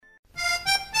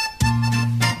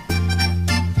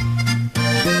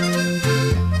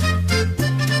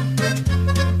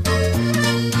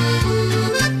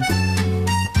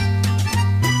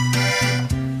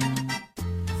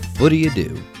What Do You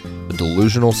Do? A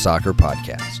delusional soccer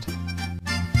podcast.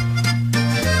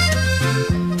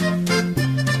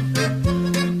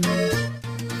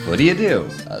 What Do You Do?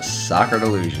 A soccer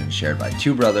delusion shared by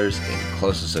two brothers in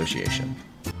close association.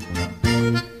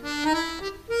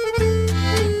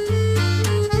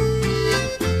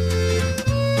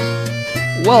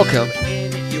 Welcome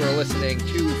in. You are listening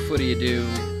to What Do You Do?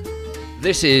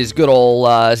 This is good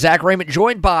old Zach Raymond,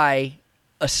 joined by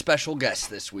a special guest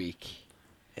this week.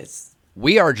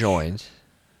 We are joined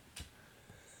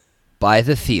by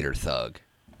the Theater Thug.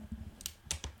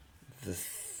 The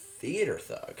Theater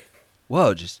Thug?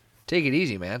 Whoa, just take it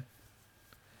easy, man.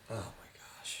 Oh my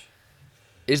gosh.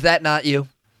 Is that not you?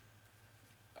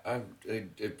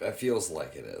 It feels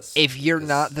like it is. If you're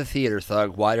not the Theater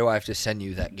Thug, why do I have to send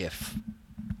you that GIF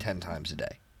 10 times a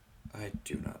day? I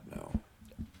do not know.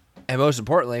 And most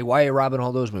importantly, why are you robbing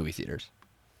all those movie theaters?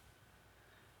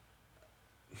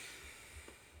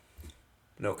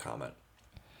 No comment.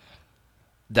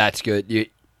 That's good.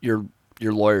 Your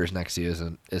lawyer's next to you,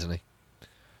 isn't he?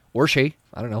 Or she?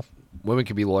 I don't know. Women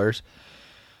can be lawyers.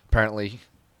 Apparently,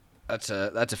 that's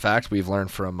a fact we've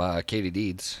learned from Katie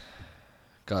Deeds.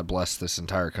 God bless this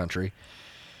entire country.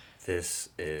 This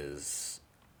is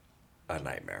a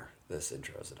nightmare. This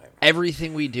intro is a nightmare.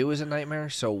 Everything we do is a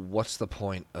nightmare, so what's the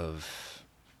point of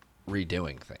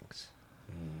redoing things?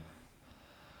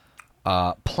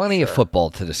 Plenty of football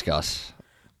to discuss.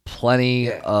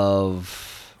 Plenty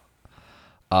of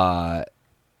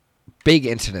big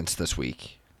incidents this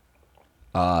week.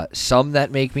 Some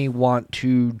that make me want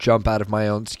to jump out of my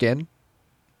own skin.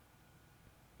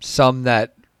 Some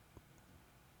that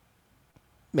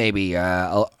maybe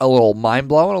a little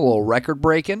mind-blowing, a little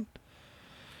record-breaking.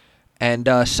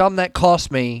 And some that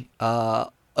cost me a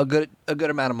good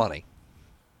amount of money.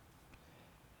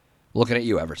 Looking at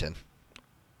you, Everton.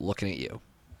 Looking at you.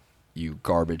 You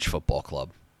garbage football club.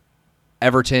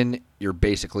 Everton, you're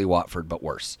basically Watford, but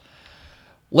worse.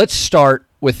 Let's start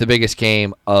with the biggest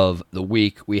game of the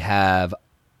week. We have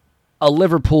a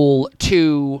Liverpool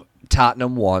 2,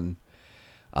 Tottenham 1.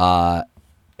 A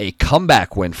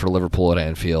comeback win for Liverpool at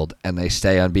Anfield, and they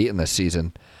stay unbeaten this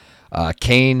season.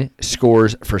 Kane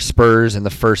scores for Spurs in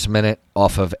the first minute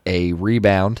off of a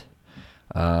rebound.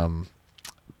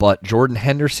 But Jordan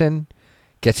Henderson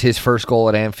gets his first goal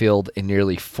at Anfield in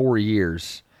nearly 4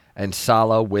 years, and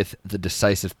Salah with the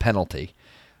decisive penalty.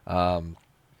 Was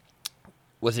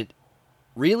it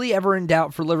really ever in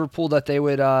doubt for Liverpool that they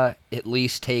would at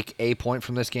least take a point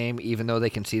from this game, even though they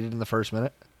conceded in the first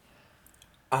minute?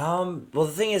 Well,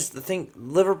 the thing,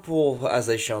 Liverpool, as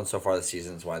they've shown so far this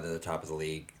season, is why they're the top of the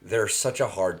league. They're such a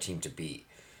hard team to beat,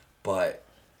 but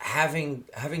having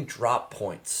dropped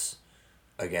points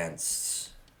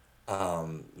against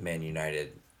Man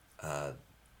United on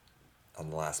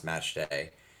the last match day,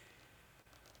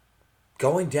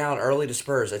 going down early to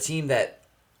Spurs, a team that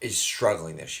is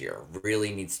struggling this year,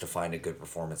 really needs to find a good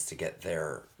performance to get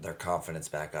their confidence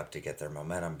back up, to get their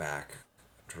momentum back,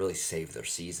 to really save their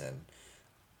season.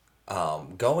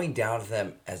 Going down to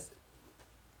them, as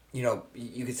you know,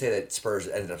 you could say that Spurs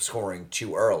ended up scoring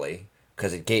too early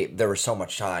because there was so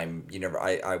much time.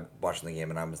 I watched the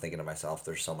game and I was thinking to myself,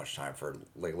 there's so much time for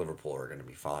Liverpool are going to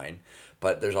be fine,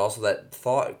 but there's also that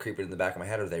thought creeping in the back of my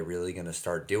head: are they really going to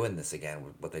start doing this again?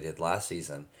 What they did last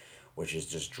season, which is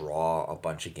just draw a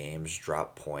bunch of games,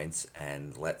 drop points,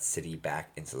 and let City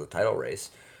back into the title race.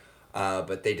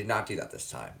 But they did not do that this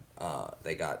time.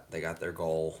 They got their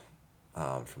goal.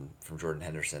 From Jordan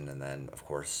Henderson, and then of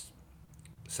course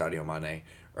Sadio Mane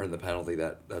earned the penalty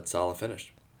that Salah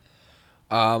finished.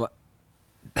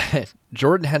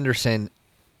 Jordan Henderson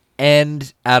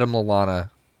and Adam Lallana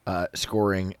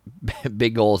scoring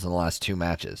big goals in the last two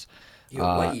matches.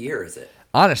 What year is it?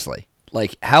 Honestly,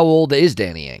 how old is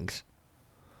Danny Ings?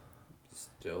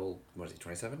 Still, what is he,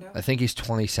 27 now? I think he's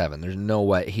 27. There's no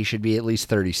way. He should be at least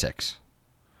 36.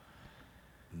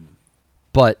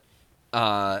 But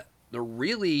they're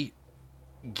really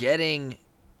getting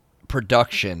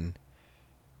production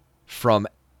from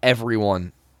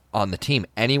everyone on the team.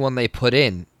 Anyone they put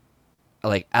in,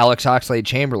 like Alex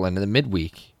Oxlade-Chamberlain in the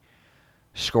midweek,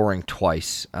 scoring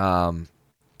twice.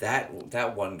 That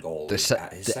one goal,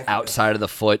 the outside of the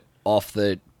foot off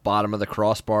the bottom of the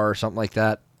crossbar or something like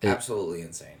that. Absolutely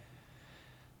insane.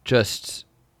 Just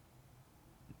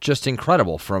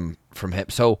incredible from him.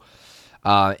 So,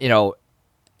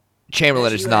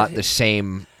 Chamberlain is not the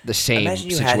same Imagine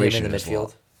you situation had him in the as well.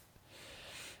 midfield.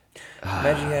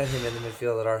 Imagine you had him in the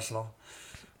midfield at Arsenal.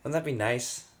 Wouldn't that be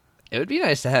nice? It would be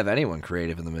nice to have anyone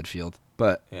creative in the midfield,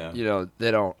 but Yeah.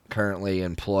 they don't currently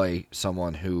employ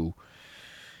someone who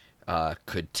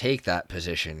could take that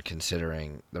position,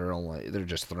 considering they're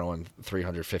just throwing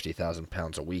 350,000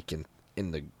 pounds a week in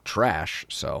the trash.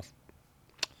 So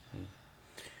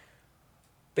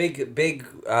big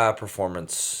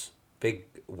performance, big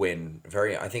win.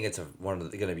 I think it's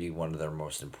going to be one of their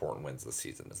most important wins this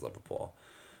season is Liverpool,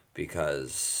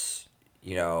 because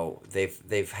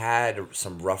they've had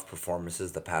some rough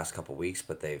performances the past couple weeks,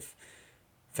 but they've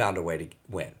found a way to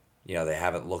win. They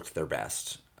haven't looked their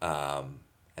best.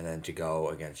 And then to go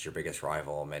against your biggest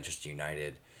rival, Manchester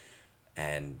United,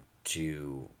 and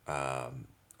to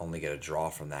only get a draw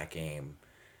from that game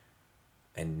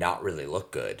and not really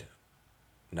look good,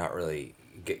 not really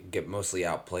get mostly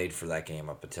outplayed for that game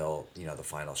up until the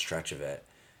final stretch of it,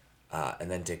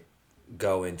 and then to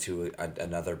go into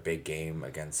another big game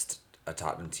against a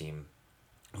Tottenham team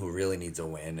who really needs a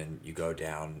win, and you go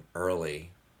down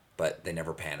early, but they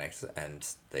never panicked, and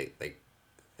they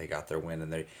got their win,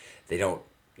 and they don't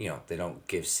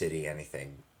give City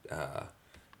anything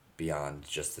beyond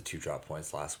just the 2 drop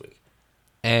points last week.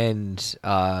 And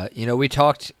we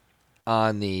talked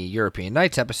on the European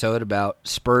Nights episode about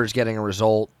Spurs getting a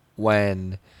result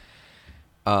when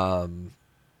they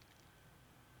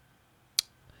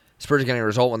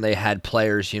had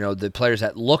players, the players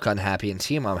that look unhappy and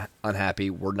seem unhappy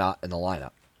were not in the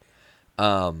lineup.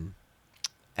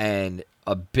 And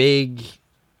a big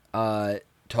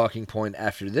talking point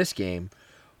after this game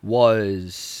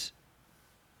was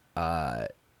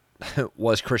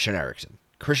Christian Eriksen.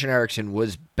 Christian Eriksen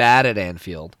was bad at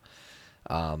Anfield,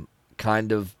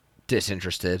 kind of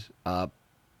disinterested.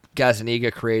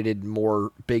 Gazzaniga created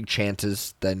more big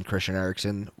chances than Christian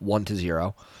Eriksen,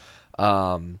 1-0.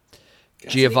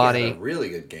 Giovanni had a really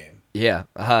good game. Yeah,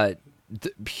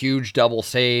 huge double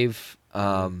save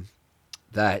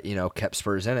that kept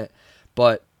Spurs in it.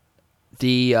 But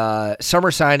the summer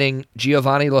signing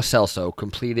Giovanni Lo Celso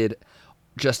completed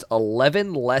just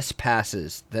 11 less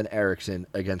passes than Eriksen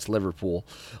against Liverpool.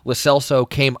 Lo Celso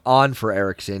came on for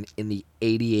Eriksen in the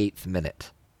 88th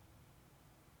minute.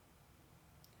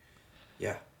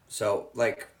 Yeah. So,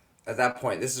 at that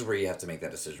point, this is where you have to make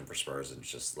that decision for Spurs. And it's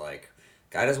just guy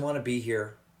doesn't want to be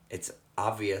here. It's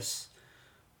obvious.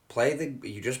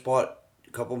 You just bought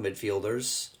a couple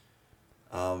midfielders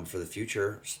for the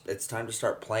future. It's time to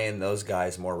start playing those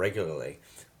guys more regularly.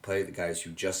 Play the guys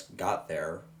who just got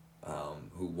there,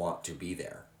 who want to be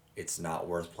there. It's not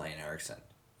worth playing Eriksen.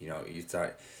 You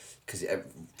start, because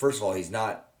first of all, he's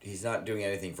not doing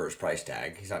anything for his price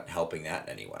tag. He's not helping that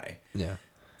in any way. Yeah.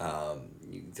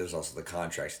 There's also the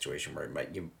contract situation where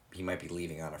he might be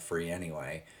leaving on a free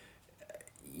anyway.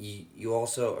 You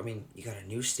also, you got a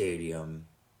new stadium.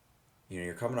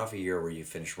 You're coming off a year where you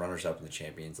finished runners-up in the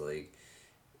Champions League.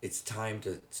 It's time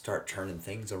to start turning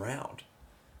things around.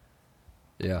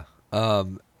 Yeah.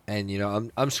 And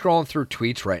I'm scrolling through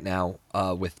tweets right now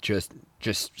with just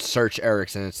search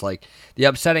Eriksen. It's the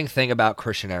upsetting thing about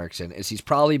Christian Eriksen is he's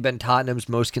probably been Tottenham's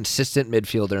most consistent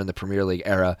midfielder in the Premier League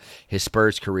era. His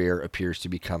Spurs career appears to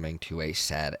be coming to a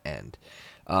sad end.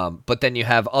 But then you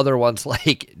have other ones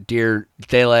like Dear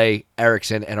Dele,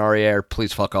 Eriksen, and Aurier,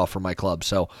 please fuck off from my club.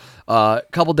 So a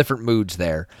couple different moods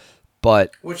there.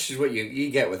 But which is what you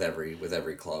get with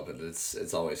every club, and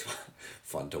it's always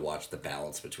fun to watch the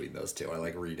balance between those two. I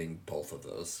like reading both of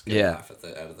those. Yeah. Out of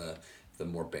the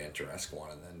more banter-esque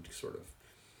one, and then sort of.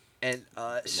 And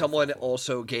someone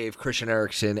also gave Christian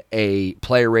Eriksen a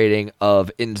player rating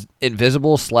of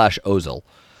invisible/Ozil.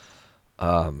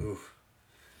 A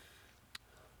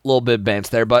little bit of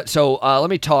bants there, but so let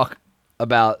me talk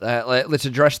about. Let's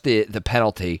address the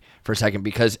penalty for a second,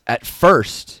 because at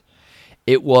first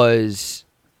it was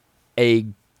a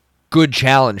good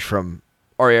challenge from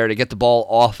Aurier to get the ball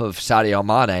off of Sadio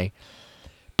Mane,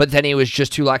 but then he was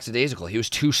just too lackadaisical. He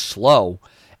was too slow,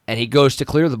 and he goes to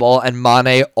clear the ball, and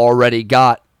Mane already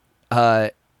got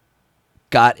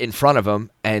in front of him,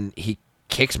 and he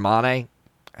kicks Mane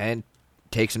and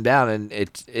takes him down, and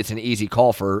it's an easy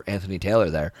call for Anthony Taylor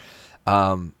there.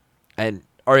 And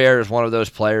Aurier is one of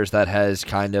those players that has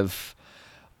kind of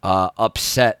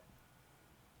upset.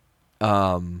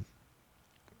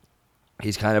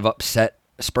 He's kind of upset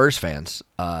Spurs fans.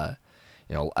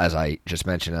 As I just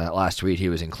mentioned in that last tweet, he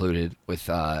was included with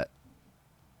the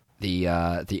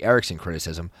Eriksen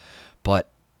criticism,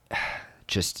 but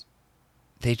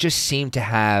they just seem to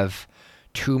have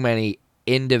too many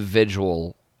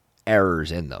individual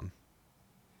errors in them.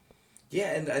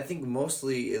 Yeah, and I think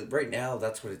mostly right now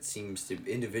that's what it seems to.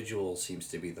 Individual seems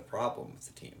to be the problem with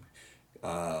the team.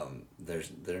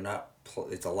 It's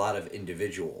a lot of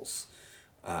individuals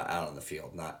out on the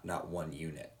field, not one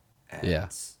unit. And, yeah.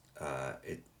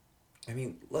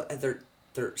 Look,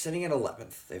 they're sitting at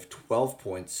 11th. They have 12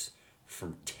 points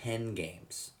from 10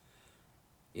 games.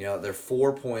 They're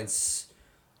 4 points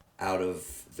out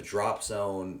of the drop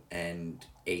zone and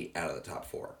 8 out of the top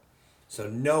 4. So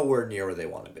nowhere near where they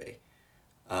want to be.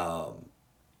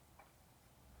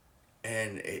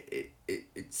 And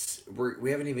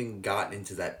we haven't even gotten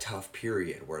into that tough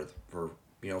period where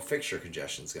fixture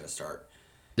congestion is going to start.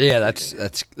 Yeah,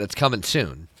 that's coming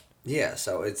soon. Yeah,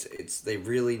 so it's they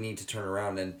really need to turn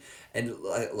around and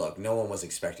look, no one was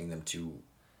expecting them to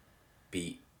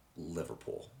beat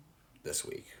Liverpool this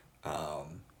week. I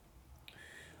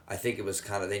think it was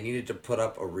they needed to put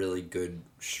up a really good,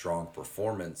 strong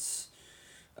performance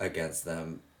against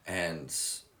them, and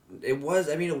it was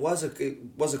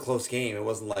a close game. It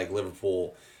wasn't like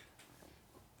Liverpool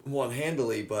won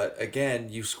handily, but again,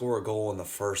 you score a goal in the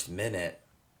first minute,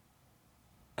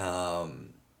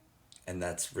 and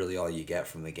that's really all you get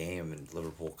from the game. And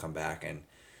Liverpool come back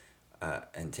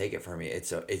and take it from you.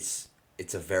 It's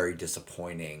a very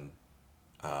disappointing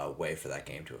way for that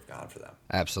game to have gone for them.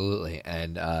 Absolutely,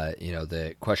 and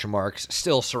the question marks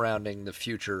still surrounding the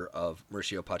future of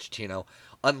Mauricio Pochettino.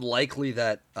 Unlikely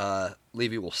that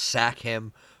Levy will sack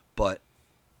him, but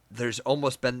there's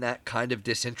almost been that kind of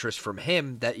disinterest from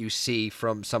him that you see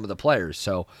from some of the players.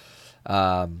 So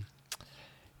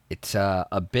it's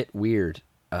a bit weird.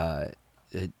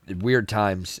 Weird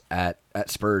times at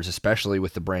Spurs, especially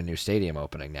with the brand new stadium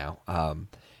opening now.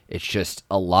 It's just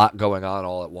a lot going on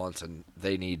all at once, and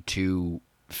they need to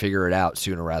figure it out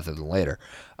sooner rather than later.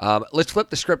 Let's flip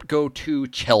the script, go to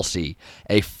Chelsea.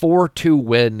 A 4-2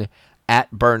 win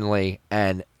at Burnley,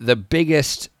 and the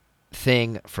biggest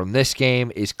thing from this game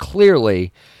is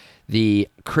clearly the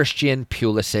Christian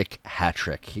Pulisic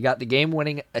hat-trick. He got the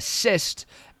game-winning assist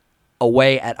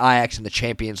away at Ajax in the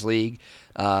Champions League.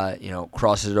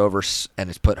 Crosses it over and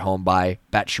is put home by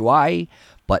Batshuayi,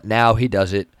 but now he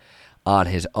does it on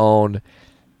his own.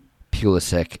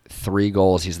 Pulisic, 3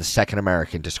 goals. He's the second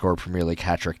American to score a Premier League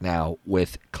hat-trick now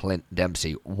with Clint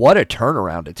Dempsey. What a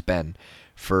turnaround it's been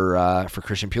for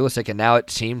Christian Pulisic, and now it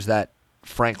seems that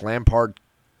Frank Lampard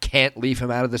can't leave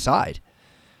him out of the side.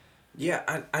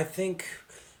 Yeah, I think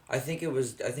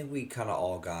we kind of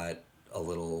all got a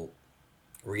little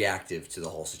reactive to the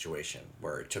whole situation,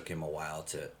 where it took him a while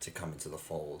to come into the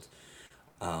fold.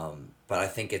 But I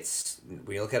think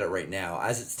when you look at it right now,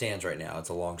 as it stands right now, it's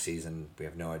a long season. We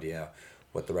have no idea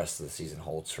what the rest of the season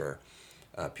holds for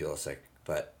Pulisic,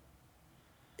 but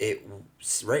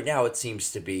right now it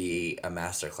seems to be a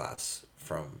masterclass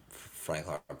from Frank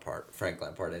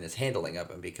Lampard and his handling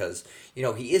of him, because he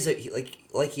is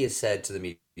like he has said to the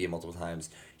media multiple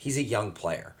times, he's a young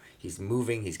player. He's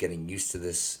moving. He's getting used to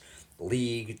this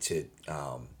league, to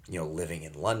living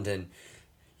in London.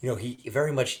 He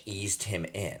very much eased him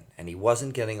in, and he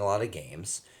wasn't getting a lot of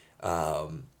games.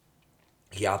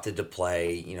 He opted to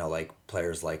play, like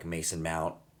players like Mason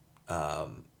Mount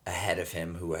ahead of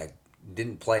him, who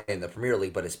didn't play in the Premier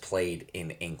League but has played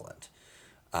in England,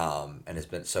 and has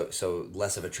been so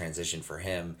less of a transition for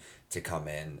him to come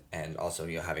in, and also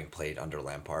having played under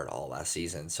Lampard all last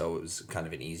season, so it was kind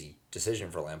of an easy decision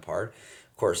for Lampard.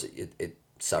 Of course, it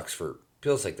sucks for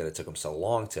Pulisic that it took him so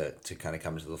long to kind of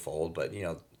come into the fold, but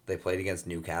they played against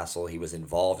Newcastle. He was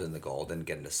involved in the goal, didn't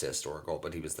get an assist or a goal,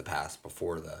 but he was the pass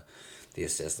before the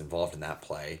assist, involved in that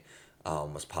play,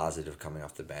 was positive coming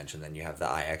off the bench. And then you have the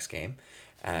Ajax game,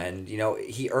 and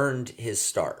he earned his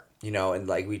start. And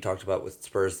like we talked about with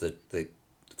Spurs, the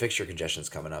fixture congestion is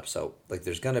coming up, so like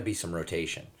there's gonna be some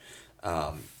rotation,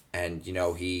 and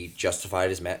he justified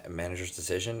his manager's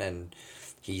decision, and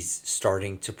he's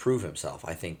starting to prove himself.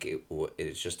 I think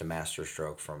it's just a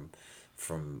masterstroke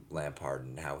from Lampard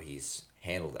and how he's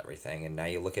handled everything. And now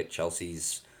you look at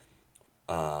Chelsea's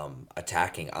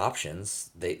attacking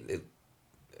options.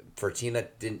 For a team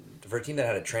that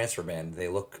had a transfer ban, they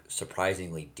look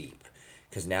surprisingly deep,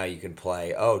 because now you can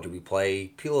play. Oh, do we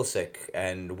play Pulisic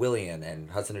and Willian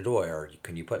and Hudson-Odoi, or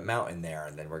can you put Mount in there?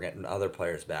 And then we're getting other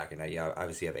players back, and now you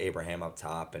obviously have Abraham up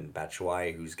top and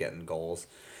Batshuayi, who's getting goals.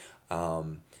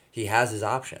 He has his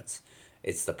options.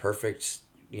 It's the perfect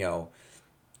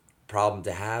problem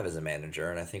to have as a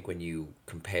manager. And I think when you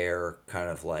compare kind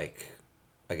of like,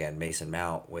 again, Mason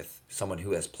Mount with someone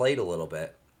who has played a little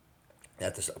bit,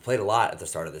 played a lot at the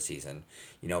start of the season,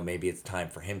 maybe it's time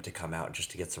for him to come out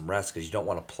just to get some rest, because you don't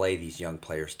want to play these young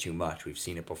players too much. We've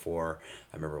seen it before.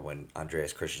 I remember when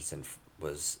Andreas Christensen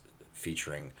was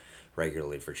featuring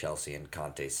regularly for Chelsea in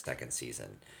Conte's second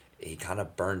season. He kind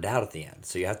of burned out at the end,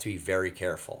 so you have to be very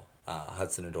careful.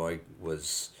 Hudson-Odoi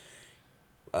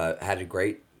had a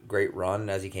great great run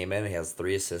as he came in. He has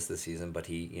 3 assists this season, but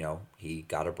he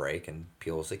got a break, and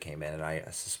Pulisic came in, and I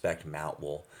suspect Mount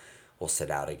will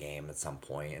sit out a game at some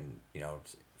point, and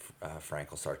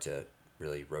Frank will start to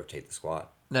really rotate the squad.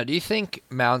 Now, do you think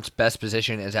Mount's best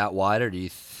position is out wide, or do you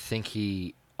think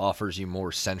he offers you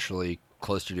more centrally,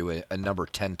 closer to a number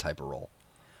 10 type of role?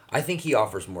 I think he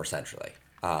offers more centrally.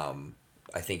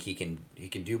 I think he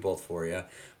can do both for you,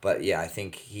 but yeah, I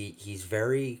think he's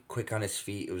very quick on his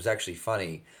feet. It was actually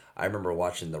funny. I remember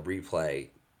watching the replay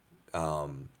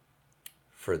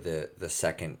for the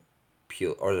second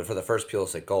for the first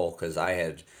Pulisic goal, because I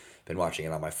had been watching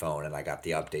it on my phone, and I got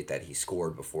the update that he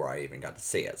scored before I even got to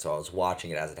see it. So I was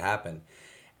watching it as it happened,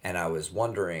 and I was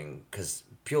wondering, because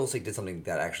Pulisic did something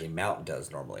that actually Mount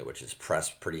does normally, which is press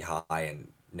pretty high and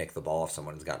nick the ball if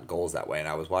someone's gotten goals that way. And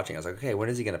I was watching, I was like, okay, when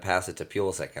is he going to pass it to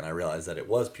Pulisic? And I realized that it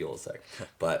was Pulisic.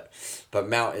 but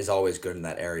Mount is always good in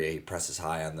that area. He presses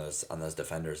high on those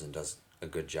defenders and does a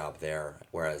good job there.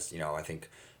 Whereas, I think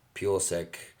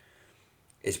Pulisic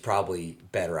is probably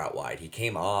better out wide. He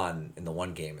came on in the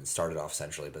one game and started off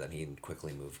centrally, but then he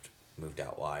quickly moved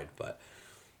out wide. But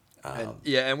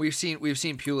and we've seen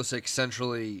Pulisic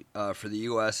centrally for the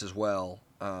U.S. as well.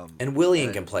 And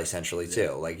Willian can play centrally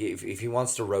too. Like if he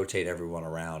wants to rotate everyone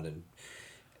around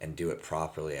and do it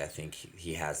properly, I think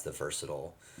he has the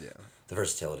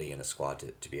versatility in a squad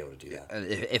to be able to do that. And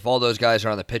if all those guys are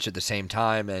on the pitch at the same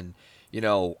time, and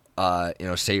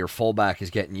say your fullback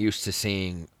is getting used to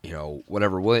seeing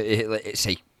whatever,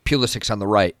 say Pulisic's on the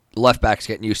right, left back's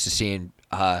getting used to seeing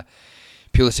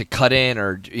Pulisic cut in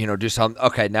or do something.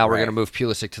 Okay, now we're gonna move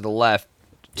Pulisic to the left.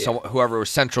 Yeah. So whoever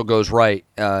was central goes right.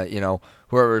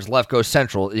 Whoever's left goes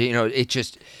central.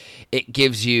 It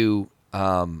gives you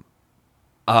a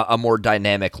more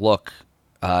dynamic look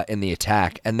in the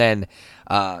attack. And then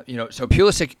so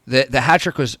Pulisic, the hat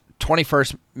trick was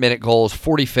 21st minute goals,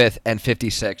 45th and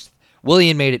 56th.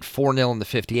 Willian made it 4-0 in the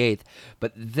 58th,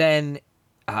 but then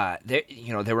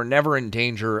they were never in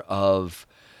danger of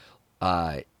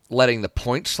letting the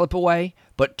points slip away.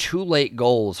 But 2 late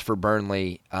goals for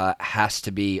Burnley has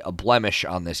to be a blemish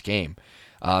on this game.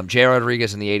 J.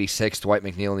 Rodriguez in the 86th, Dwight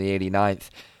McNeil in the 89th.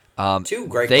 2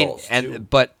 great goals.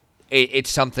 But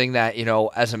it's something that,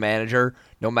 as a manager,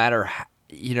 no matter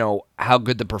how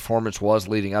good the performance was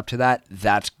leading up to that,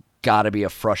 that's got to be a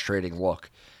frustrating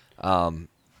look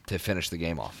to finish the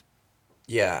game off.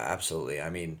 Yeah, absolutely.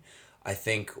 I mean, I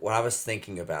think when I was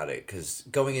thinking about it, because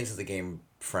going into the game,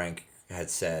 Frank had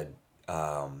said,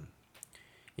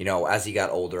 as he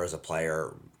got older as a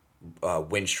player,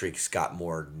 win streaks got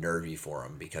more nervy for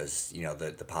him because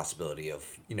the possibility of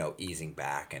easing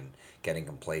back and getting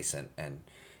complacent and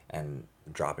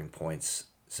dropping points.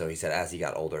 So he said as he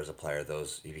got older as a player,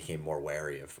 he became more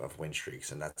wary of win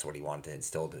streaks, and that's what he wanted to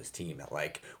instill to his team, that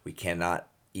we cannot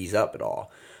ease up at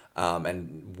all.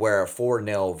 And where a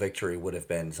 4-0 victory would have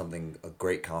been a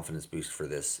great confidence boost for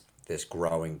this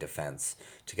growing defense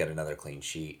to get another clean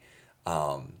sheet.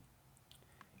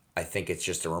 I think it's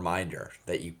just a reminder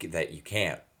that you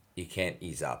can't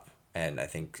ease up, and I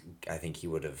think he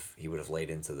would have laid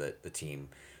into the team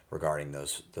regarding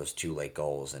those 2 late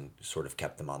goals and sort of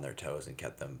kept them on their toes and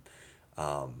kept them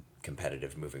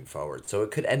competitive moving forward. So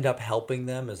it could end up helping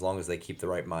them as long as they keep the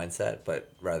right mindset,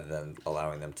 but rather than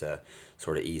allowing them to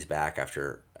sort of ease back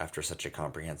after such a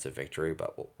comprehensive victory.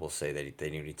 But we'll say that they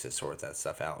need to sort that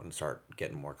stuff out and start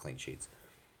getting more clean sheets.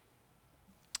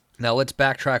 Now let's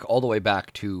backtrack all the way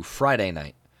back to Friday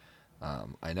night.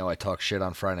 I know I talk shit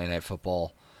on Friday Night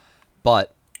Football,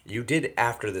 but you did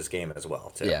after this game as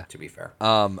well, too, to be fair.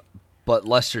 But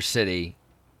Leicester City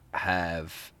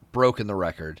have broken the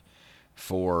record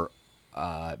for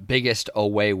biggest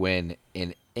away win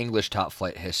in English top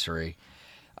flight history.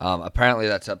 Apparently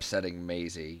that's upsetting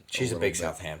Maisie. She's a big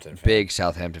Southampton fan. Big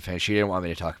Southampton fan. She didn't want me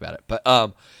to talk about it. But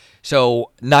so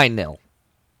 9-0.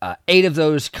 8 of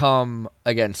those come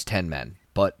against 10 men.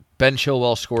 But Ben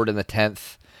Chilwell scored in the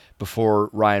 10th before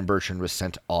Ryan Bertrand was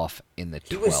sent off in the 12th.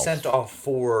 He was sent off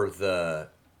for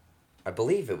I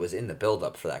believe it was in the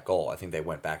build-up for that goal. I think they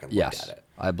went back and looked at it.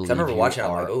 I believe. I remember watching it,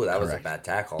 I'm like, oh, that was a bad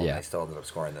tackle. Yeah. And they still ended up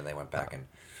scoring, then they went back and...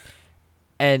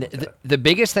 And the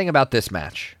biggest thing about this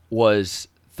match was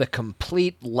the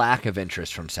complete lack of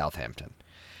interest from Southampton.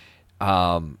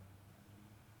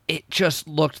 It just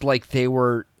looked like they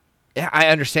were... I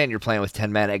understand you're playing with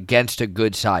 10 men against a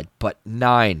good side, but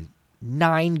 9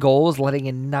 goals, letting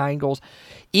in 9 goals.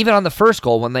 Even on the first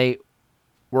goal, when they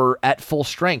were at full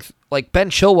strength, Ben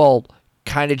Chilwell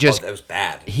kind of just... that was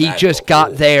bad. He just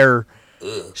got there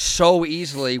so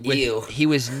easily. He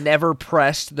was never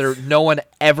pressed. No one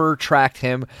ever tracked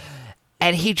him.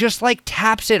 And he just,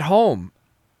 taps it home.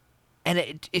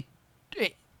 And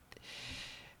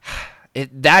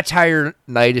that's how your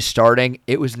night is starting.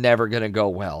 It was never going to go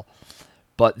well.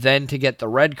 But then to get the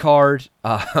red card,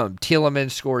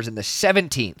 Tielemans scores in the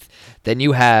 17th. Then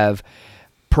you have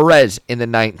Perez in the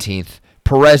 19th,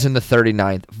 Perez in the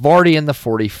 39th, Vardy in the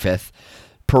 45th,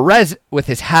 Perez with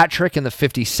his hat trick in the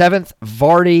 57th,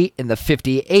 Vardy in the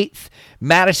 58th,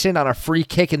 Madison on a free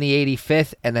kick in the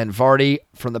 85th, and then Vardy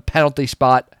from the penalty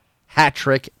spot, hat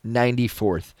trick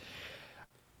 94th.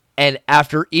 And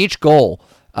after each goal,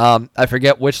 I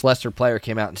forget which Leicester player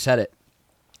came out and said it.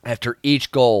 After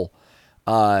each goal,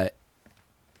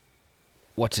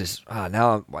 what's his? Why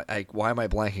am I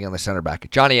blanking on the center back?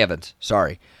 Johnny Evans.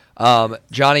 Sorry.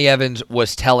 Johnny Evans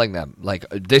was telling them like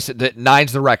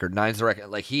nine's the record.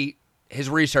 Like his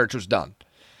research was done.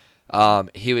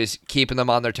 He was keeping them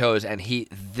on their toes, and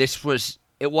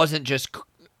it wasn't just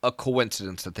a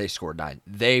coincidence that they scored 9.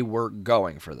 They were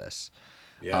going for this.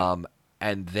 Yeah.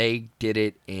 And they did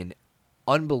it in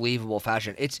unbelievable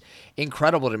fashion. It's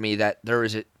incredible to me that there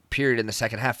was a period in the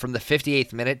second half from the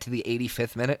 58th minute to the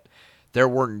 85th minute, there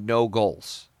were no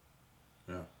goals.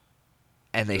 Yeah.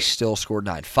 And they still scored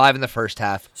 9. 5 in the first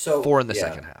half, 4 in the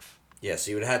second half. Yeah, so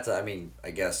you would have to,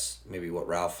 I guess maybe what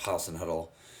Ralph Hasenhüttl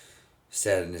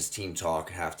said in his team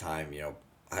talk at halftime,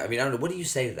 I don't know, what do you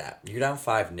say to that? You're down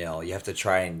 5-0. You have to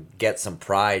try and get some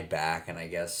pride back, and I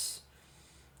guess,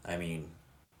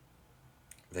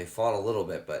 they fought a little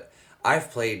bit, but I've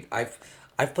played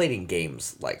in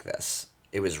games like this.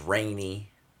 It was rainy.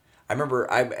 I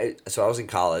remember I was in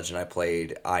college and I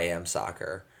played IM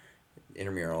soccer,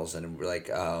 intramurals, and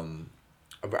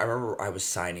I remember I was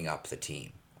signing up the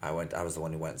team. I was the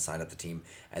one who went and signed up the team,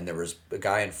 and there was a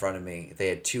guy in front of me. They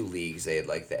had 2 leagues. They had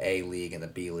like the A League and the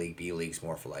B League. B League's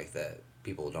more for like the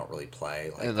people who don't really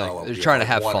play. They're trying to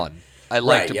have fun. I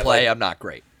like to play. I'm not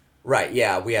great. Right,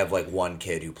 yeah, we have like one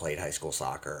kid who played high school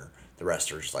soccer. The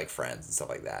rest are just like friends and stuff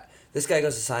like that. This guy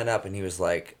goes to sign up, and he was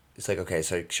like, it's like, okay,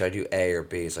 so should I do A or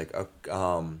B? He's like,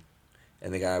 and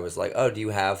the guy was like, oh, do you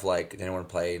have did anyone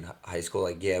play in high school?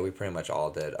 Like, yeah, we pretty much all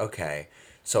did. Okay,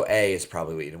 so A is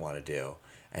probably what you want to do.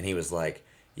 And he was like,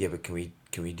 yeah, but can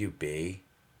we do B?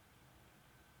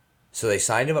 So they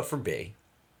signed him up for B.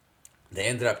 They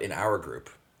ended up in our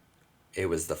group. It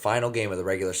was the final game of the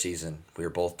regular season. We were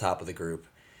both top of the group.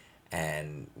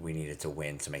 And we needed to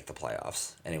win to make the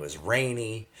playoffs. And it was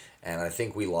rainy, and I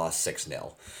think we lost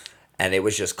 6-0. And it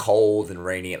was just cold and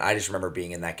rainy, and I just remember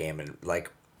being in that game, and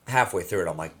halfway through it,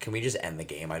 I'm like, can we just end the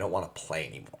game? I don't want to play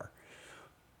anymore.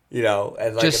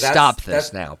 And just stop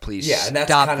this now, please. Yeah, and that's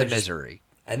stop the misery.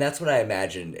 And that's what I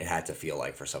imagine it had to feel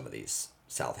like for some of these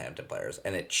Southampton players.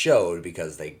 And it showed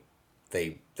because they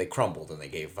crumbled and they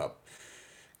gave up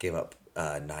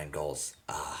 9 goals.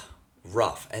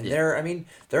 Rough, and they're in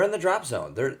the drop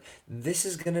zone. This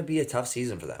is going to be a tough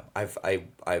season for them.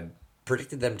 I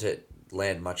predicted them to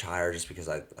land much higher just because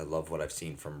I love what I've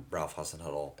seen from Ralph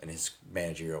Hasenhüttl in his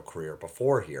managerial career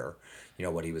before here.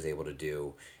 What he was able to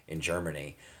do in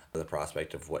Germany, the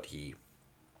prospect of what he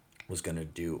was going to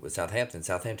do with Southampton.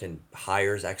 Southampton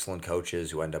hires excellent coaches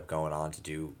who end up going on to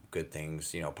do good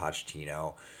things.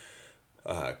 Pochettino,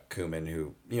 Koeman,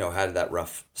 who had that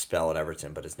rough spell at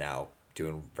Everton, but is now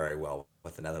doing very well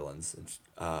with the Netherlands.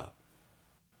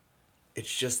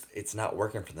 It's not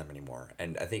working for them anymore.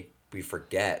 And I think we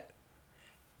forget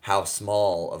how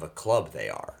small of a club they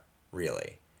are,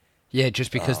 really. Yeah,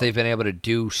 just because they've been able to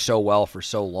do so well for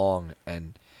so long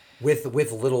and with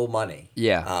little money.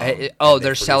 Yeah.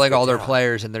 They're selling all their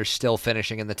players and they're still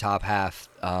finishing in the top half.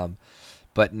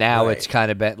 But now It's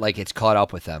kind of been like it's caught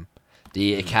up with them.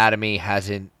 The academy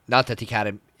hasn't, not that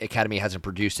the academy hasn't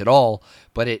produced at all,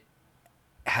 but it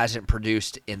hasn't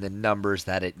produced in the numbers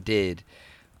that it did.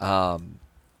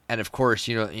 And of course,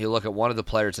 you look at one of the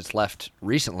players that's left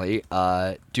recently,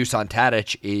 Dusan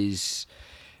Tadic is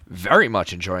very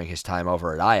much enjoying his time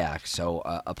over at Ajax. So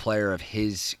a player of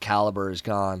his caliber is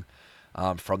gone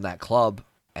from that club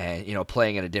and,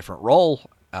 playing in a different role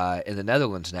in the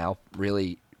Netherlands now,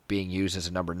 really being used as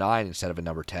a number 9 instead of a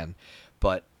number 10.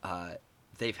 But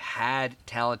they've had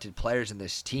talented players in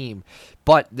this team,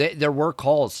 but there were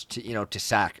calls to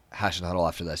sack Hasenhüttl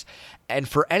after this. And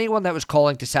for anyone that was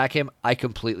calling to sack him, I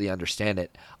completely understand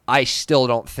it. I still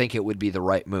don't think it would be the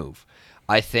right move.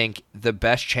 I think the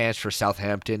best chance for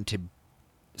Southampton to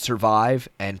survive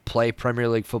and play Premier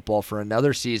League football for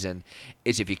another season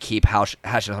is if you keep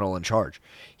Hasenhüttl in charge.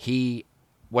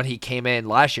 When he came in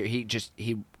last year,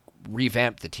 he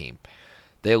revamped the team.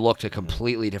 They looked a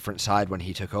completely different side when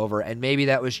he took over, and maybe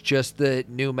that was just the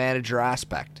new manager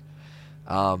aspect.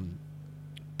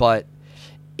 But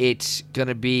it's going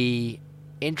to be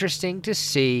interesting to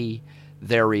see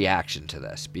their reaction to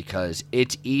this, because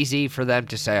it's easy for them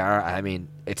to say, I mean,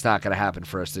 it's not going to happen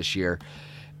for us this year.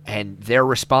 And their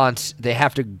response, they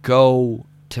have to go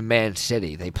to Man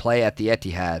City. They play at the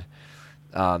Etihad.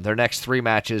 Their next 3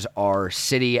 matches are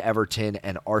City, Everton,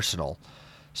 and Arsenal.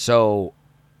 So,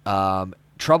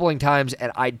 troubling times,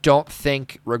 and I don't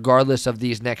think, regardless of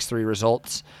these next 3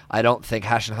 results, I don't think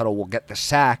Hasenhüttl will get the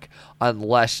sack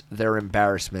unless they're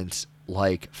embarrassments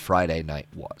like Friday night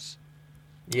was.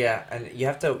 Yeah, and you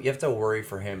have to worry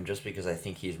for him just because I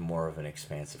think he's more of an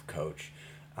expansive coach,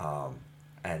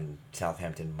 and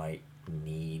Southampton might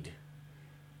need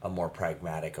a more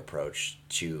pragmatic approach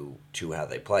to how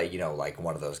they play. You know, like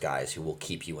one of those guys who will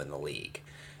keep you in the league,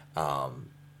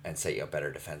 and set you up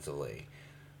better defensively.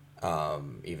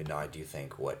 Even though I do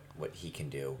think what he can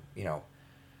do, you know,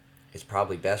 is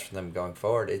probably best for them going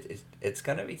forward. It's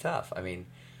going to be tough. I mean,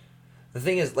 the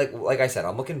thing is, like I said,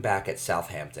 I'm looking back at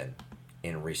Southampton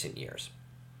in recent years.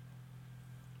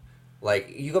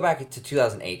 Like, you go back to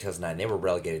 2008, 2009, they were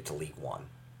relegated to League One.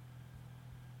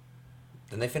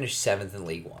 Then they finished 7th in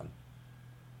League One.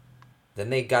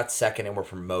 Then they got second and were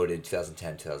promoted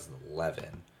 2010,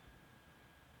 2011.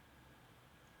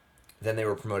 Then they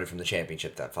were promoted from the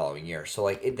Championship that following year. So,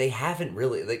 like, they haven't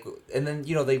really, like, and then,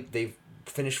 you know, they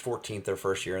finished 14th their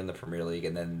first year in the Premier League,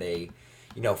 and then they,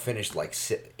 you know, finished, like,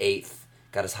 8th,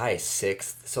 got as high as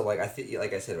 6th. So, like, I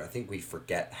think we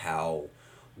forget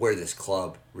where this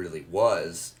club really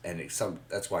was, and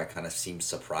that's why it kind of seems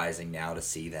surprising now to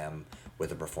see them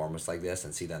with a performance like this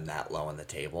and see them that low on the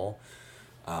table.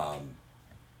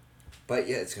 But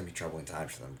yeah, it's going to be troubling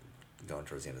times for them going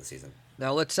towards the end of the season.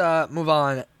 Now let's move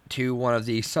on to one of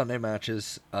the Sunday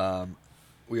matches.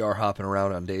 We are hopping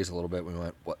around on days a little bit. We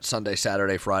went Sunday,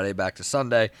 Saturday, Friday, back to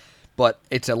Sunday, but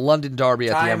it's a London derby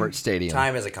at the Emirates Stadium.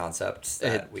 Time is a concept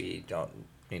that we don't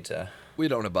need to. We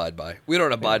don't abide by. We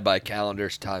don't abide by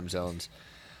calendars, time zones,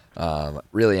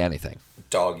 really anything.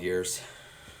 Dog years.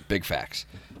 Big facts.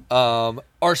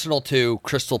 Arsenal 2,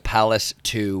 Crystal Palace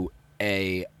 2.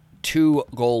 A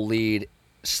 2-goal lead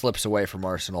slips away from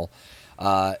Arsenal.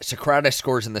 Socrates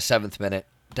scores in the 7th minute.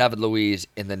 David Luiz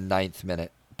in the 9th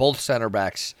minute. Both center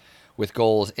backs with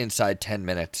goals inside 10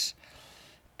 minutes.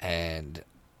 And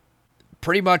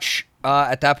pretty much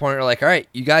at that point, we're like, all right,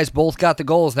 you guys both got the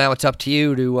goals. Now it's up to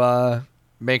you to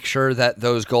make sure that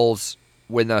those goals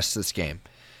win us this game.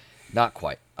 Not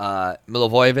quite.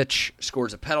 Milivojevic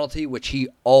scores a penalty, which he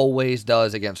always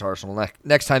does against Arsenal.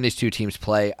 Next time these two teams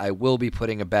play, I will be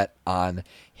putting a bet on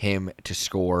him to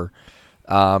score.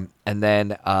 And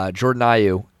then Jordan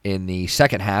Ayew in the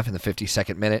second half, in the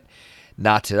 52nd minute,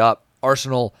 knots it up.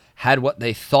 Arsenal had what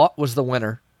they thought was the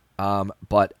winner,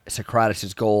 but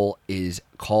Socrates' goal is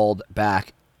called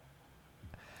back.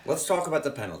 Let's talk about the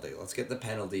penalty. Let's get the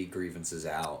penalty grievances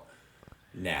out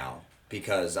now.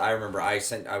 Because I remember I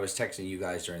was texting you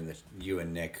guys you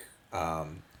and Nick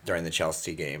during the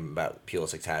Chelsea game about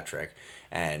Pulisic's hat trick,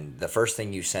 and the first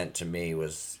thing you sent to me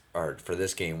for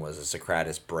this game was a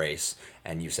Socrates brace,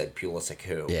 and you said Pulisic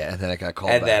who? Yeah, and then I got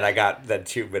called back. And then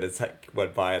 2 minutes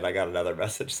went by, and I got another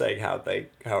message saying how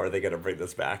are they going to bring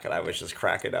this back, and I was just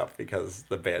cracking up because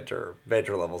the banter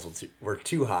levels were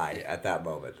too high at that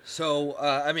moment. So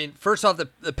I mean, first off,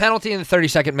 the penalty in the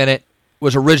 32nd minute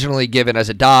was originally given as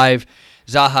a dive.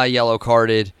 Zaha yellow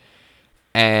carded,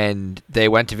 and they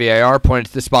went to VAR, pointed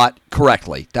to the spot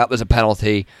correctly. That was a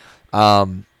penalty.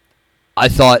 I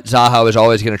thought Zaha was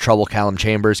always going to trouble Callum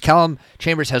Chambers. Callum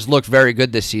Chambers has looked very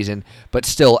good this season, but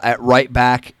still at right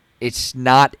back, it's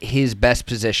not his best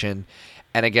position.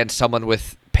 And against someone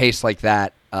with pace like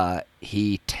that,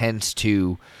 he tends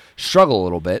to struggle a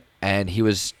little bit, and he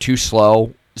was too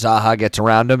slow. Zaha gets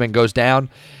around him and goes down.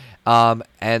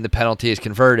 And the penalty is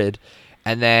converted,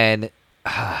 and then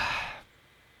I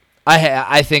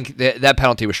think that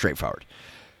penalty was straightforward,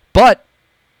 but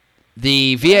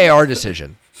the VAR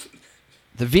decision,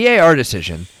 lower the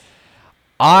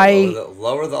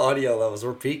audio levels.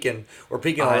 We're peaking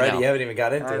already. You haven't even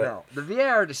got into it. The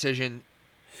VAR decision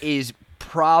is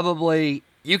probably,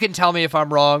 you can tell me if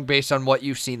I'm wrong based on what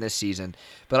you've seen this season,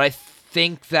 but I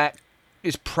think that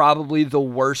is probably the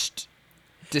worst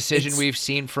decision we've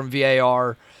seen from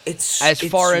VAR. It's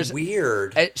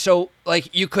weird. So,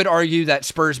 like, you could argue that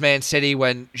Spurs Man City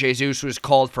when Jesus was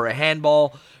called for a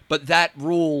handball, but that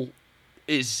rule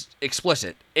is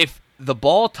explicit. If the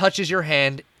ball touches your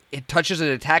hand, it touches an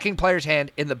attacking player's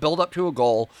hand in the build-up to a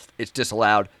goal, it's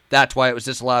disallowed. That's why it was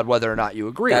disallowed, whether or not you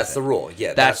agree with it. That's the rule.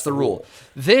 Yeah, that's the rule.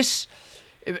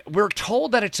 We're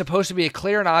told that it's supposed to be a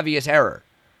clear and obvious error.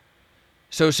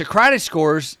 So Socrates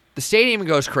scores. The stadium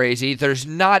goes crazy. There's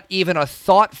not even a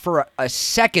thought for a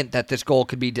second that this goal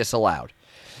could be disallowed.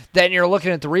 then you're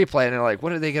looking at the replay and they're like,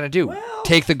 what are they going to do? Well-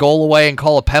 Take the goal away and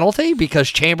call a penalty because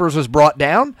Chambers was brought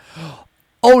down?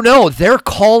 Oh, no, they're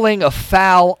calling a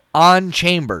foul on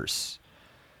Chambers.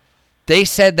 They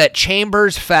said that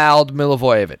Chambers fouled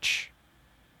Milivojevic.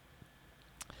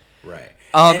 Right.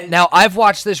 Now, I've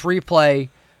watched this replay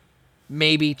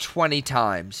maybe 20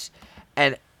 times,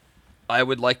 and I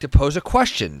would like to pose a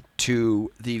question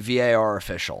to the VAR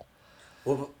official.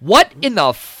 Well, What in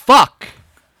the fuck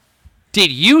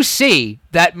did you see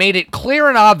that made it clear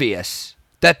and obvious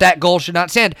that that goal should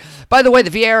not stand? By the way, the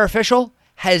VAR official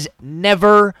has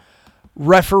never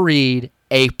refereed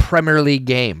a Premier League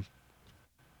game.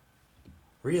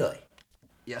 really?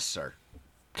 Yes, sir.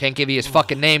 Can't give you his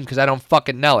fucking name because I don't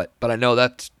fucking know it, but I know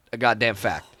that's a goddamn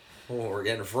fact. Oh, we're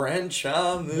getting French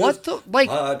on this What the like?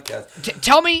 podcast.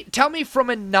 Tell me from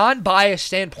a non-biased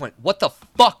standpoint what the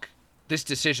fuck this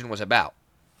decision was about.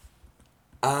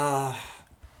 I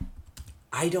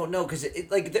don't know because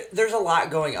there's a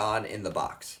lot going on in the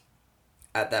box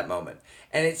at that moment,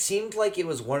 and it seemed like it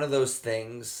was one of those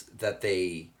things that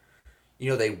they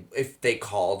if they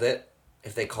called it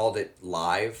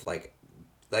live like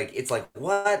it's like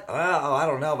what I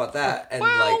don't know about that, and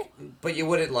but you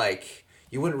wouldn't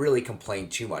really complain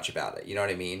too much about it. You know what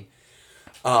I mean?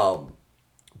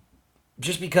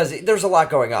 Just because there's a lot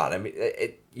going on. I mean,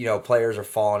 players are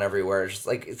falling everywhere. It's just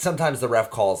like sometimes the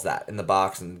ref calls that in the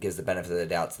box and gives the benefit of the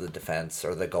doubt to the defense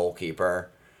or the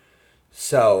goalkeeper.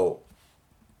 So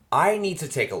I need to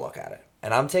take a look at it,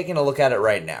 and I'm taking a look at it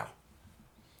right now.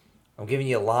 I'm giving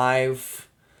you live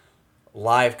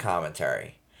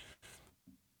commentary.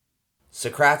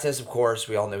 Socrates, of course,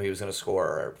 we all knew he was going to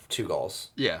score 2 goals.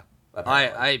 Yeah,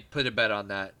 Apparently. I put a bet on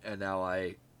that, and now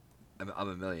I'm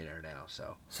a millionaire now.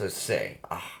 So say,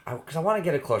 because I want to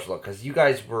get a closer look, because you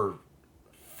guys were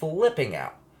flipping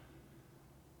out,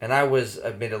 and I was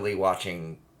admittedly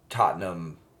watching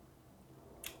Tottenham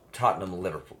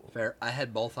Liverpool. fair. I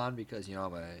had both on because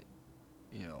I'm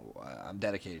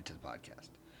dedicated to the podcast.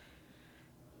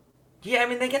 Yeah, I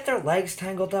mean they get their legs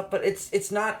tangled up, but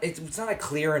it's not a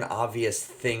clear and obvious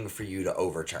thing for you to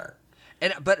overturn.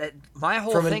 But my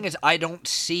whole thing is I don't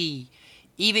see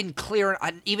even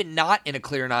not in a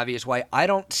clear and obvious way. I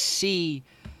don't see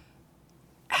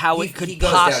how it could he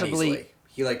goes possibly. down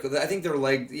easily. I think their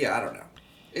leg. Yeah, I don't know.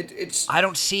 It's. I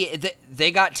don't see it.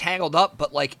 They got tangled up,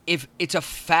 but like if it's a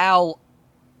foul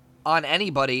on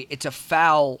anybody, it's a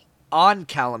foul on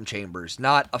Callum Chambers,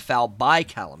 not a foul by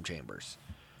Callum Chambers.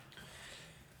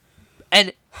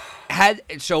 And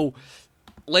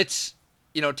let's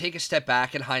take a step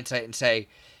back in hindsight and say,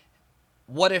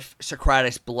 what if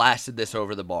Socrates blasted this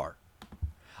over the bar?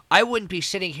 I wouldn't be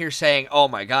sitting here saying, "Oh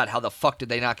my God, how the fuck did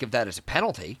they not give that as a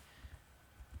penalty?"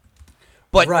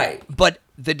 But Right. But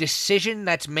the decision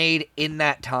that's made in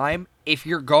that time, if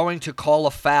you're going to call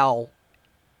a foul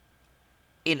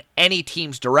in any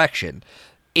team's direction,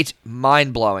 it's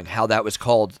mind blowing how that was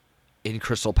called in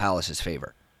Crystal Palace's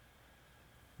favor.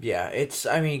 Yeah,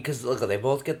 because look, they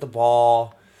both get the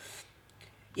ball.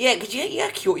 Yeah, because you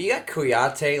got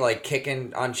Kouyaté like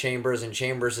kicking on Chambers, and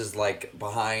Chambers is like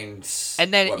behind.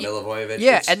 And then Milivojevic.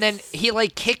 Yeah, and then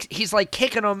he's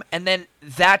kicking him, and then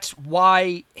that's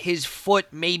why his foot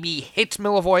maybe hits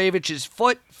Milivojevic's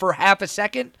foot for half a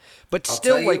second, but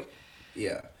still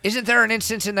yeah. Isn't there an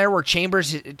instance in there where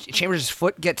Chambers'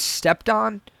 foot gets stepped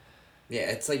on? Yeah,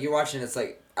 it's like you're watching. It's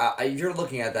like you're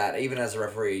looking at that. Even as a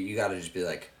referee, you got to just be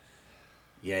like,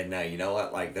 yeah, no, you know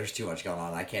what? Like, there's too much going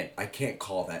on. I can't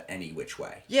call that any which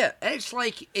way. Yeah, it's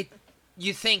like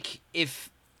you think if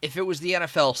it was the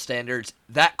NFL standards,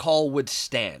 that call would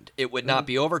stand. It would not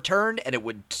be overturned, and it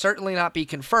would certainly not be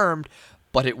confirmed,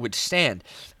 but it would stand.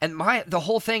 And the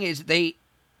whole thing is they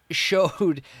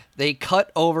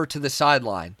cut over to the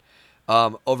sideline,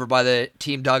 over by the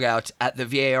team dugouts at the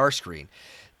VAR screen.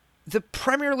 The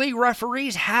Premier League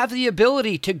referees have the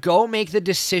ability to go make the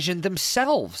decision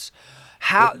themselves.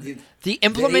 How the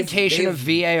implementation of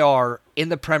VAR in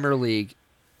the Premier League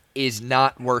is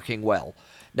not working well.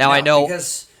 Now No, I know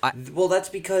that's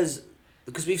because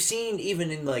we've seen even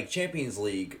in like Champions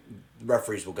League,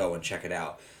 referees will go and check it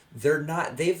out. They're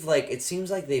not. It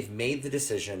seems like they've made the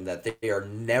decision that they are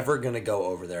never going to go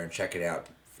over there and check it out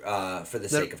for the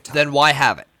sake of time. Then why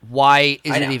have it? Why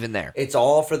is it even there? It's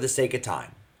all for the sake of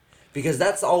time. Because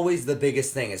that's always the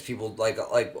biggest thing is people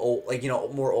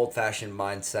more old fashioned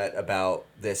mindset about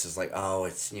this is like, oh,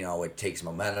 it's it takes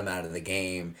momentum out of the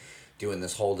game, doing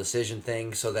this whole decision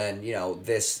thing. So then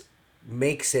this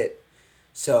makes it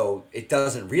so it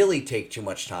doesn't really take too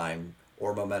much time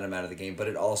or momentum out of the game, but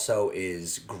it also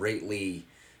is greatly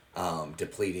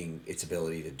depleting its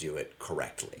ability to do it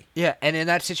correctly. Yeah, and in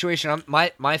that situation,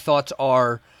 my thoughts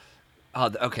are,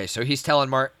 okay, so he's telling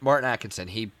Martin Atkinson,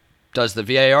 he does the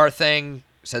VAR thing,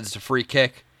 says it's a free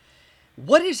kick.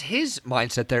 What is his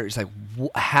mindset there? He's like,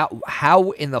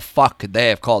 how in the fuck could they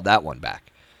have called that one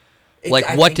back?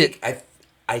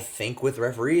 I think with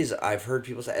referees, I've heard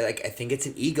people say, like, I think it's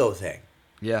an ego thing.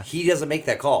 Yeah. He doesn't make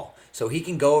that call. So he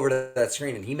can go over to that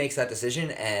screen and he makes that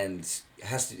decision and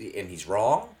he's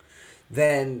wrong,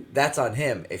 then that's on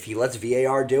him. If he lets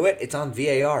VAR do it, it's on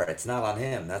VAR. It's not on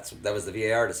him. That was the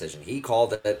VAR decision. He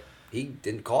called it. He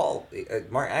didn't call.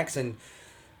 Mark Axon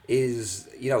is,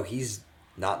 he's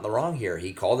not in the wrong here.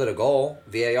 He called it a goal.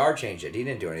 VAR changed it. He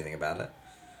didn't do anything about it.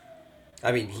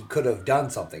 I mean, he could have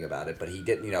done something about it, but he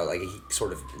didn't. He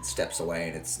sort of steps away,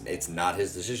 and it's not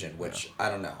his decision. Which I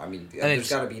don't know. I mean, there's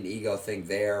got to be an ego thing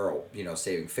there,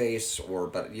 saving face,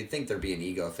 but you'd think there'd be an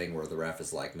ego thing where the ref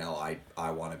is like, no,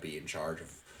 I want to be in charge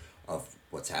of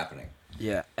what's happening.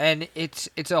 Yeah, and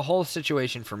it's a whole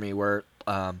situation for me where,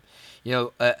 a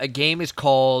game is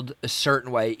called a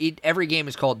certain way. Every game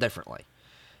is called differently,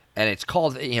 and it's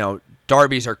called,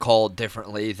 derbies are called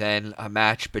differently than a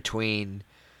match between.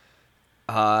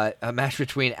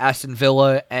 Aston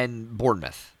Villa and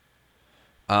Bournemouth.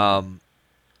 Or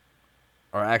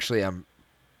actually,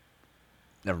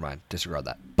 never mind, disregard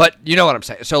that. But you know what I'm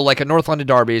saying. So, like, a North London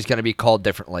derby is going to be called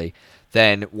differently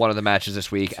than one of the matches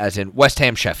this week, as in West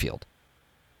Ham Sheffield.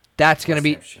 That's going to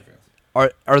be.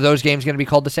 Are those games going to be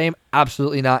called the same?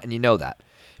 Absolutely not, and you know that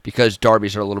because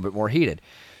derbies are a little bit more heated.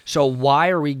 So why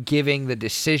are we giving the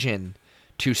decision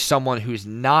to someone who's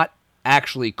not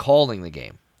actually calling the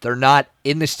game? They're not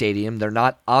in the stadium. They're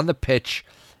not on the pitch,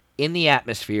 in the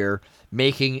atmosphere,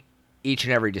 making each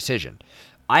and every decision.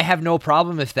 I have no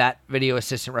problem if that video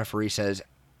assistant referee says,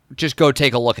 just go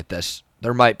take a look at this.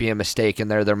 There might be a mistake in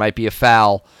there. There might be a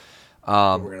foul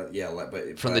from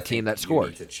the team that scored.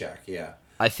 You need to check, yeah.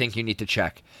 I think you need to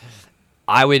check.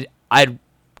 I'd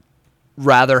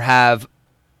rather have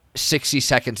 60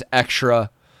 seconds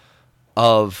extra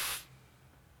of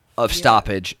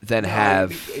stoppage than have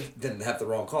the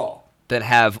wrong call. Than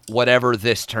have whatever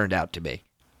this turned out to be.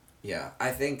 Yeah, I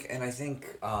think, I don't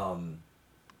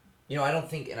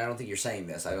think you're saying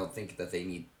this. I don't think that they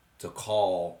need to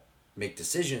make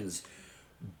decisions.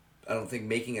 I don't think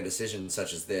making a decision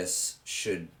such as this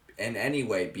should in any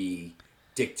way be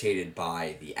dictated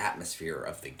by the atmosphere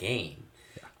of the game.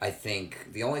 I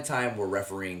think the only time where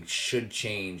refereeing should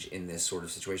change in this sort of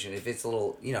situation, if it's a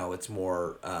little, it's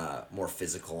more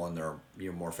physical and there are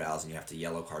more fouls and you have to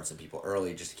yellow card some people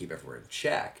early just to keep everyone in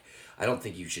check. I don't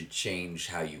think you should change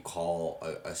how you call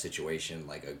a situation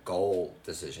like a goal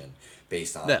decision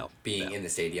based on being in the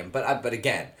stadium. But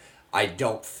again, I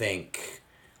don't think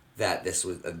that this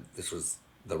was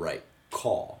the right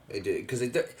call because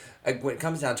when it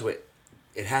comes down to it.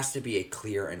 It has to be a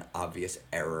clear and obvious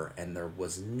error, and there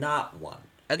was not one.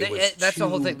 And that's the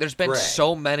whole thing. There's been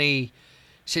so many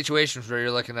situations where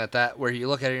you're looking at that, where you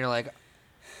look at it and you're like,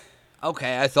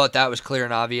 okay, I thought that was clear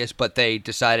and obvious, but they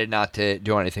decided not to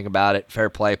do anything about it. Fair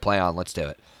play, play on, let's do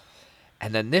it.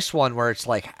 And then this one where it's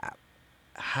like,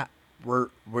 we're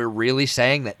really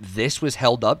saying that this was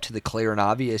held up to the clear and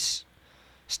obvious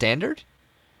standard?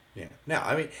 Yeah. No,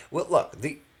 I mean, well, look,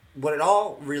 what it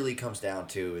all really comes down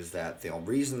to is that the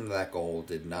reason that goal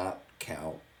did not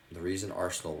count, the reason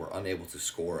Arsenal were unable to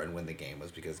score and win the game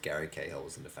was because Gary Cahill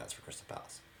was in defense for Crystal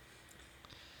Palace.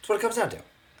 That's what it comes down to.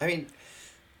 I mean...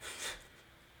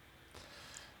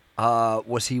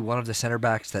 was he one of the center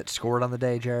backs that scored on the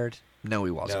day, Jared? No,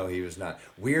 he wasn't. No, he was not.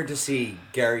 Weird to see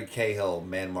Gary Cahill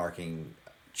man-marking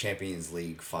Champions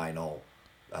League final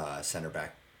center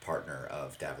back partner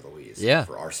of David Luiz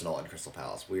for Arsenal and Crystal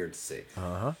Palace. Weird to see.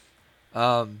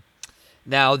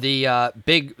 Now the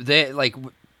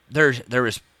there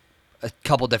was a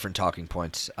couple different talking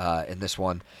points in this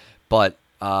one, but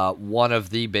one of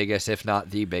the biggest, if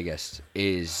not the biggest,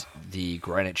 is the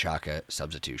Granit Xhaka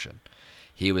substitution.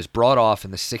 He was brought off in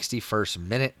the 61st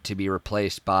minute to be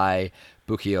replaced by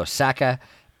Bukayo Saka,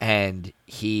 and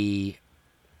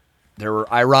there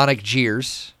were ironic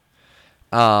jeers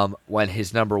when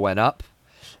his number went up,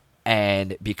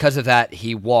 and because of that,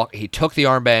 he took the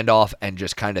armband off and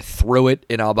just kind of threw it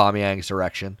in Aubameyang's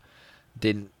direction.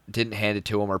 Didn't hand it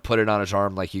to him or put it on his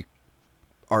arm like you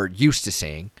are used to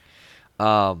seeing.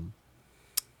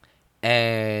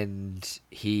 And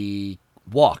he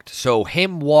walked. So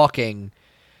him walking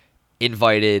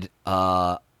invited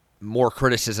more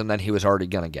criticism than he was already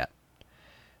gonna get.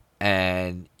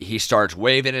 And he starts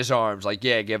waving his arms like,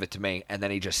 yeah, give it to me. And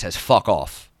then he just says, fuck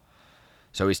off.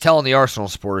 So he's telling the Arsenal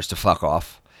supporters to fuck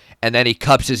off. And then he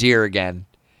cups his ear again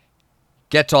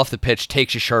gets off the pitch,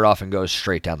 takes his shirt off, and goes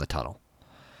straight down the tunnel.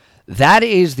 That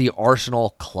is the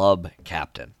Arsenal club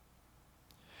captain.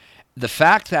 The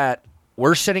fact that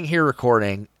we're sitting here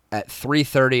recording at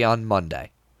 3:30 on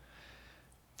Monday.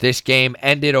 This game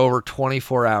ended over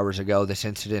 24 hours ago. This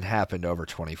incident happened over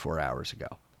 24 hours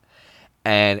ago.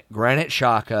 And Granit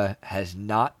Xhaka has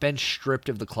not been stripped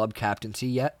of the club captaincy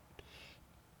yet.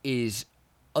 Is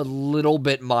a little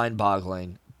bit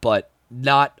mind-boggling, but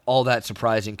not all that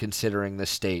surprising considering the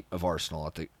state of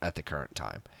Arsenal at the current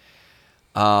time.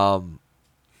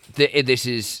 This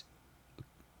is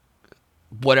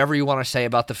whatever you want to say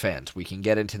about the fans. We can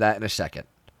get into that in a second.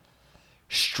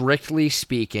 Strictly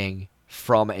speaking,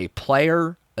 from a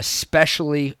player,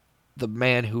 especially the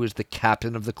man who is the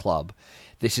captain of the club,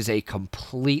 this is a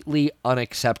completely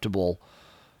unacceptable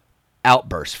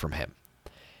outburst from him.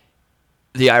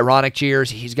 The ironic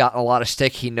jeers, he's gotten a lot of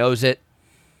stick. He knows it.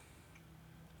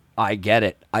 I get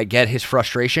it. I get his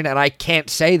frustration, and I can't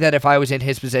say that if I was in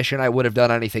his position, I would have done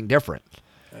anything different.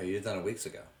 No, you'd have done it weeks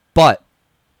ago. But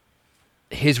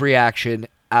his reaction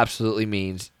absolutely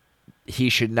means he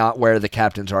should not wear the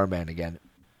captain's armband again.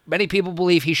 Many people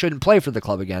believe he shouldn't play for the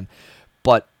club again,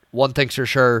 but one thing's for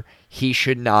sure, he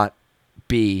should not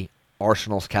be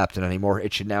Arsenal's captain anymore.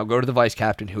 It should now go to the vice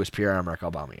captain, who is Pierre-Emerick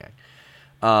Aubameyang.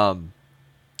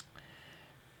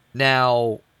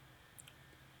 Now,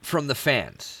 from the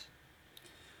fans,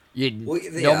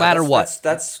 no matter what,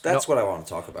 that's what I want to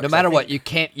talk about. No matter what, you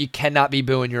cannot be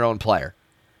booing your own player.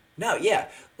 No, yeah,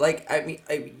 like I mean,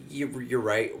 you're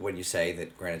right when you say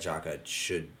that Granit Xhaka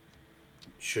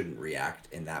shouldn't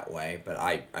react in that way, but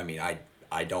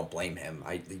I don't blame him.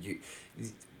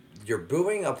 You're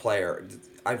booing a player.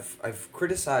 I've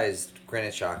criticized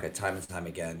Granit Xhaka time and time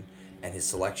again, and his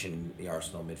selection in the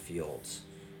Arsenal midfield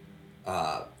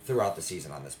throughout the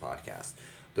season on this podcast.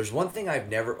 There's one thing I've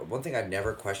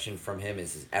never questioned from him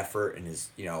is his effort and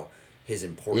his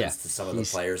importance to some of the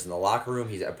players in the locker room.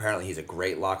 He's a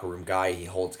great locker room guy. He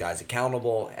holds guys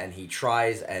accountable and he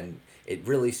tries, and it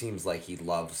really seems like he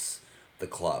loves the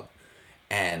club.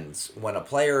 And when a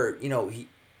player,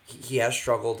 he has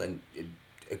struggled, and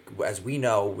as we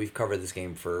know, we've covered this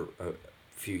game for a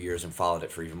few years and followed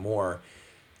it for even more.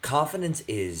 Confidence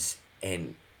is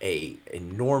an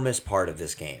enormous part of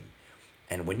this game.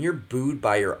 And when you're booed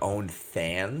by your own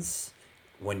fans,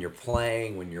 when you're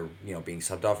playing, when you're being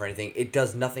subbed off or anything, it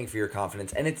does nothing for your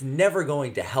confidence, and it's never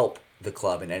going to help the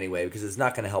club in any way because it's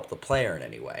not going to help the player in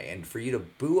any way. And for you to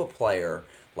boo a player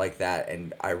like that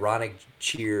and ironic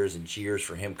cheers and jeers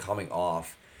for him coming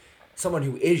off, someone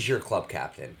who is your club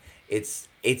captain, it's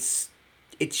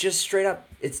just straight up,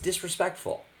 it's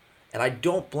disrespectful. And I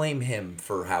don't blame him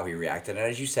for how he reacted. And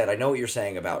as you said, I know what you're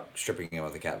saying about stripping him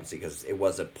of the captaincy because it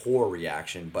was a poor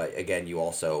reaction. But again, you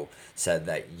also said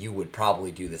that you would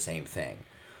probably do the same thing.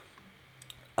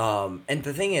 And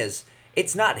the thing is,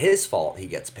 it's not his fault he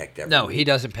gets picked every week. He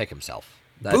doesn't pick himself.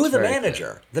 Boo the manager.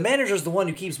 Clear. The manager's the one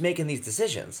who keeps making these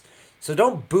decisions. So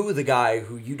don't boo the guy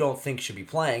who you don't think should be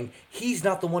playing. He's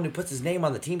not the one who puts his name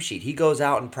on the team sheet. He goes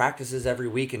out and practices every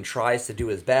week and tries to do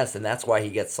his best, and that's why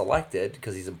he gets selected,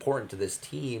 because he's important to this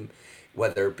team,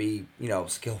 whether it be,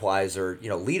 skill-wise or,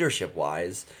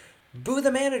 leadership-wise. Boo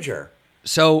the manager.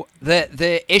 So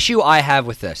the issue I have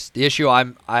with this, the issue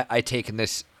I take in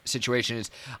this situation is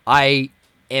I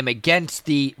am against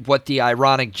what the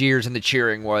ironic jeers and the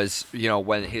cheering was,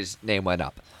 when his name went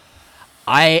up.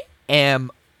 I am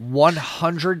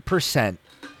 100%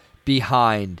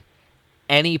 behind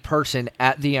any person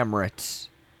at the Emirates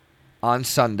on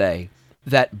Sunday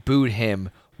that booed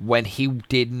him when he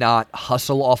did not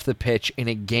hustle off the pitch in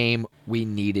a game we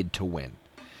needed to win.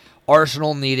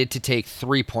 Arsenal needed to take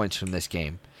 3 points from this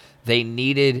game. They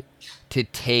needed to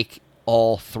take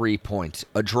all 3 points.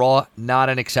 A draw, not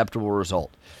an acceptable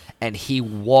result. And he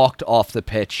walked off the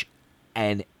pitch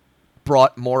and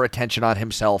brought more attention on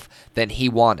himself than he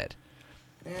wanted.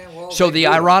 So the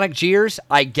ironic jeers,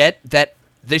 I get that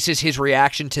this is his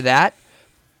reaction to that.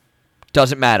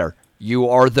 Doesn't matter. You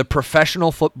are the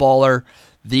professional footballer.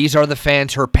 These are the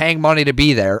fans who are paying money to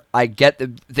be there. I get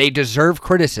that they deserve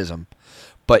criticism,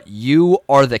 but you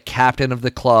are the captain of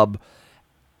the club,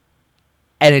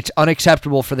 and it's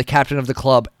unacceptable for the captain of the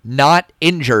club, not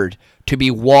injured, to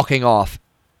be walking off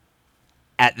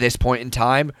at this point in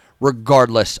time,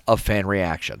 regardless of fan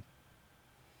reaction.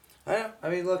 I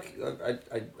mean, look,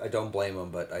 I don't blame him,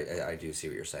 but I do see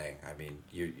what you're saying. I mean,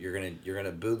 you're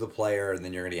gonna boo the player, and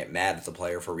then you're gonna get mad at the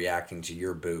player for reacting to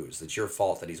your boos. It's your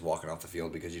fault that he's walking off the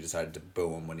field because you decided to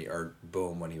boo him when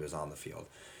he was on the field.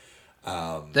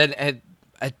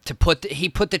 He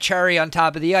put the cherry on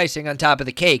top of the icing on top of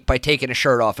the cake by taking his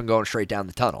shirt off and going straight down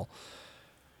the tunnel.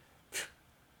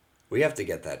 We have to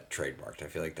get that trademarked. I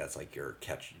feel like that's like your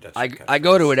catch. That's your I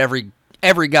go to catchphrase. it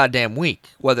every goddamn week,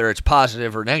 whether it's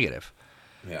positive or negative.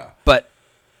 Yeah. But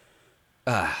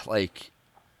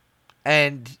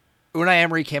and Unai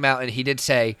Emery came out and he did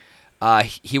say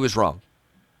he was wrong.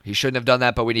 He shouldn't have done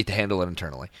that, but we need to handle it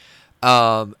internally.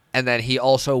 And then he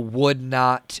also would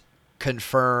not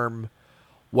confirm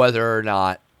whether or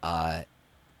not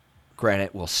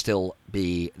Granit will still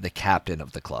be the captain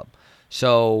of the club.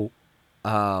 So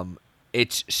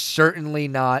it's certainly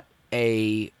not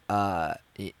a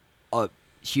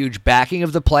huge backing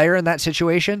of the player in that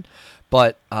situation,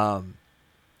 but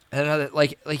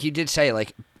like you did say,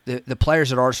 like the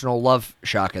players at Arsenal love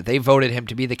Xhaka. They voted him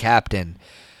to be the captain.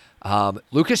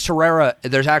 Lucas Torreira,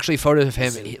 there's actually photos of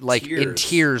him in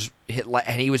tears,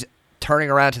 and he was turning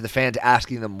around to the fans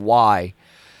asking them why.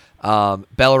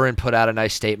 Bellerin put out a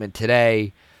nice statement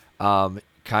today,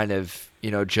 kind of,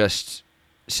 just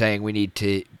saying we need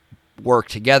to work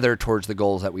together towards the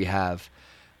goals that we have.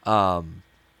 But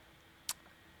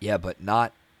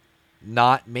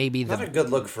not maybe Not a good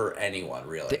look for anyone,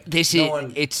 really.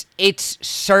 It's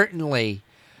certainly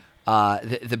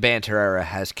the banter era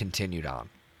has continued on.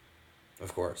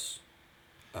 Of course.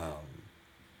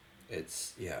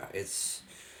 It's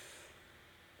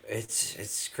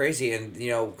crazy, and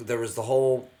there was a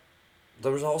whole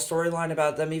storyline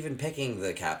about them even picking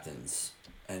the captains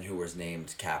and who was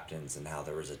named captains and how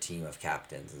there was a team of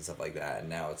captains and stuff like that. And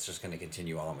now it's just going to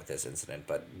continue on with this incident,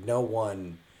 but no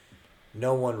one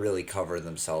really covered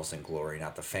themselves in glory.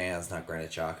 Not the fans, not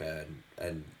Granit Xhaka,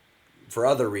 and for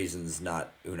other reasons,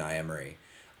 not Unai Emery.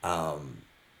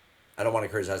 I don't want to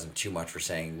criticize him too much for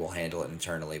saying we'll handle it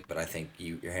internally, but I think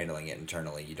you're handling it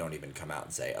internally. You don't even come out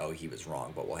and say, oh, he was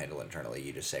wrong, but we'll handle it internally.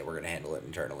 You just say we're going to handle it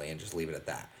internally and just leave it at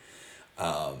that.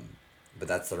 But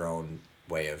that's their own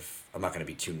way of. I'm not going to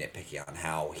be too nitpicky on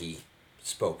how he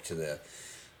spoke to the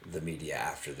media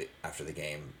after the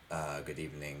game. Good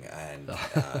evening, and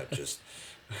just.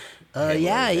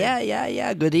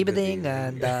 Yeah. Good evening,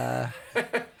 and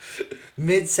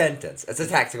mid sentence. It's a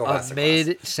tactical masterclass.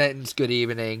 Mid sentence. Good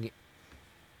evening.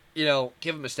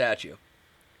 Give him a statue.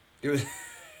 Give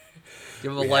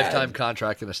him a lifetime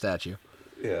contract and a statue.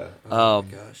 Yeah. Oh my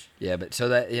gosh. Yeah, but so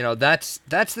that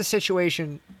that's the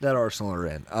situation that Arsenal are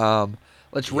in.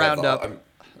 Let's round up.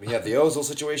 We have the Ozil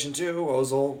situation too.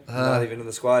 Ozil not even in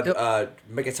the squad. Yep.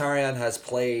 Mkhitaryan has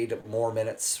played more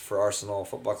minutes for Arsenal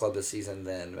Football Club this season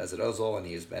than Mesut Ozil, and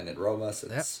he's been at Roma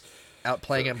since. Yep.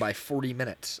 Outplaying him by 40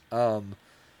 minutes.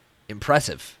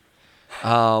 Impressive.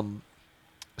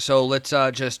 So let's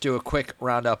just do a quick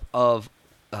roundup of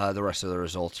the rest of the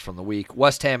results from the week.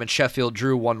 West Ham and Sheffield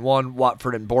drew 1-1.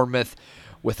 Watford and Bournemouth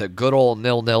with a good old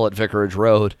 0-0 at Vicarage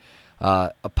Road.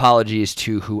 Apologies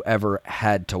to whoever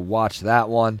had to watch that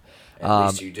one. At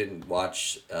least you didn't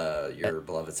watch your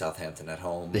beloved Southampton at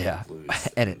home. Yeah, lose.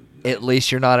 and at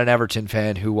least you're not an Everton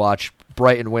fan who watched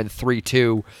Brighton win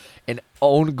 3-2, an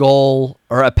own goal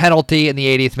or a penalty in the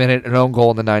 80th minute, an own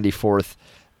goal in the 94th,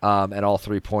 and all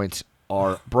 3 points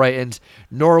are Brighton's.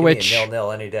 Norwich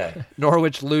 0-0 any day.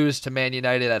 Norwich lose to Man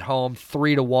United at home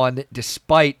 3-1,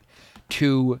 despite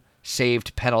two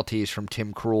saved penalties from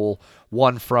Tim Krul.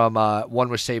 One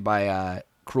was saved by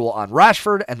Krul on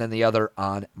Rashford, and then the other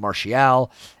on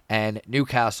Martial. And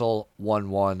Newcastle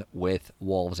 1-1 with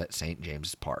Wolves at St.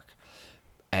 James's Park.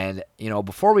 And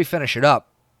before we finish it up,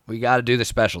 we got to do the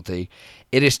specialty.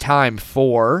 It is time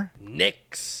for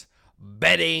Nick's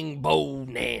Betting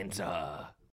Bonanza.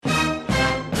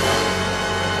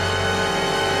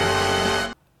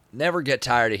 Never get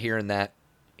tired of hearing that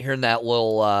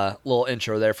little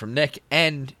intro there from Nick,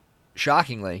 and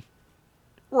shockingly,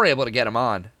 we're able to get him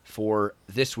on for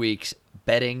this week's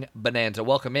Betting Bonanza.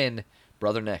 Welcome in,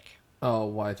 Brother Nick. Oh,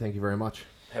 why, thank you very much.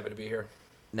 Happy to be here.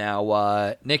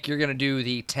 Now, Nick, you're going to do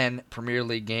the 10 Premier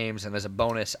League games, and as a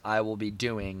bonus, I will be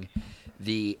doing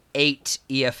the 8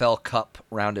 EFL Cup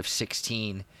round of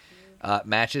 16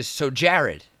 matches. So,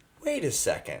 Jared. Wait a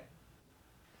second.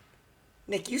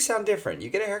 Nick, you sound different. You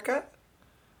get a haircut?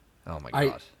 Oh, my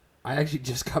God. I actually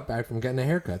just got back from getting a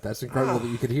haircut. That's incredible that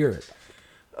you could hear it.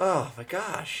 Oh, my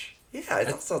gosh. Yeah, I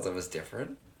thought that was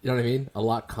different. You know what I mean? A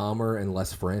lot calmer and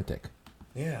less frantic.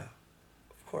 Yeah,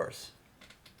 of course.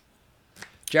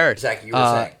 Jared, Zach, you were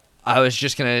saying. I was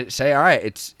just going to say, all right,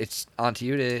 it's on to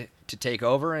you to take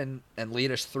over and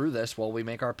lead us through this while we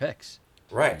make our picks.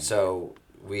 Right, so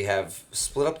we have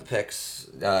split up the picks.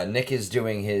 Nick is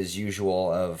doing his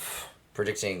usual of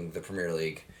predicting the Premier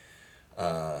League.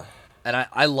 And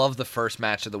I love the first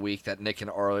match of the week that Nick can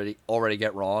already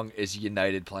get wrong is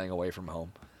United playing away from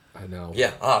home. I know.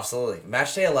 Yeah, absolutely.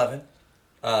 Match day 11.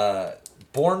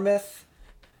 Bournemouth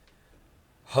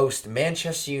host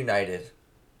Manchester United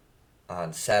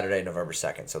on Saturday, November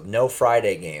 2nd. So no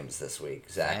Friday games this week.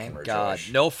 Zach can Thank rejoice. God.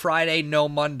 No Friday, no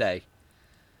Monday.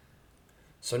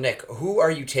 So, Nick, who are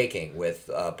you taking with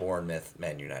Bournemouth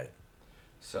Man United?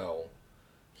 So,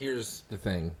 here's the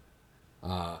thing.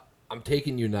 I'm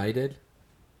taking United,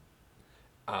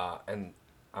 and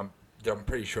I'm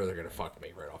pretty sure they're gonna fuck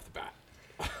me right off the bat.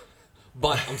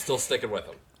 But I'm still sticking with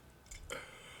them.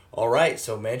 All right,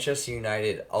 so Manchester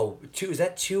United. Oh, is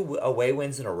that two away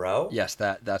wins in a row? Yes,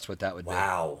 that's what that would be.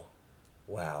 Wow.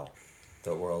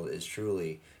 The world is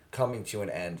truly coming to an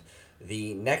end.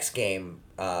 The next game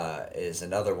is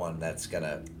another one that's going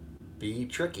to be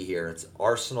tricky here. It's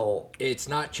Arsenal. It's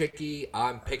not tricky.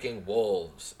 I'm picking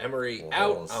Wolves. Emery Wolves.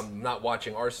 out. I'm not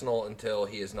watching Arsenal until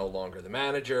he is no longer the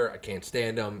manager. I can't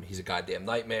stand him. He's a goddamn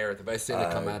nightmare. The best thing to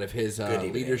come out of his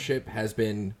leadership has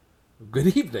been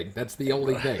good evening. That's the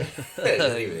only thing.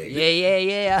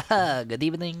 Yeah. Good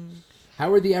evening. How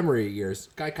were the Emery years?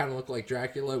 Guy kind of looked like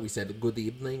Dracula. We said good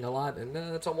evening a lot, and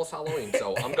it's almost Halloween,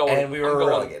 so I'm going. And we were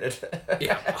relegated.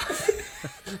 Yeah,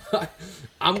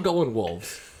 I'm going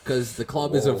Wolves because the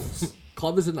club is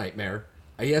a nightmare.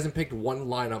 He hasn't picked one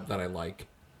lineup that I like.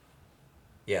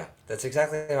 Yeah, that's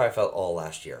exactly how I felt all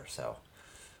last year. So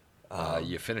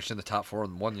You finished in the top 4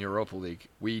 and won the Europa League.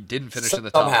 We didn't finish in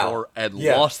the Somehow. top 4 and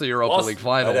lost the Europa League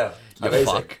final. I know. You Amazing.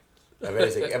 fuck.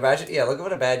 Amazing. Imagine, look at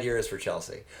what a bad year is for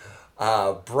Chelsea.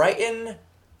 Brighton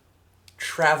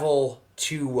travel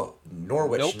to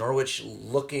Norwich. Nope. Norwich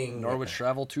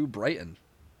travel to Brighton.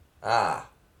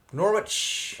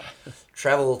 Norwich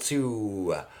travel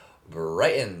to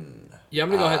Brighton. Yeah, I'm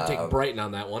gonna go ahead and take Brighton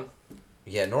on that one.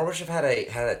 Yeah, Norwich have had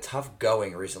a tough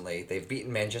going recently. They've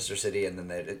beaten Manchester City, and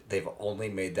then they've only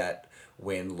made that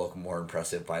win look more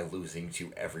impressive by losing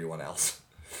to everyone else.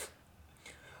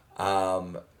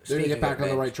 They're gonna get back on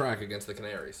the right. right track against the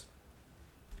Canaries.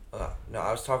 No,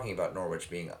 I was talking about Norwich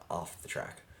being off the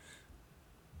track.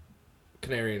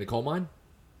 Canary in the coal mine?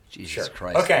 Jesus Sure.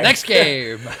 Christ. Okay. Next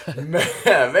game.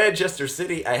 Manchester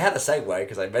City. I had a segue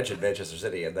because I mentioned Manchester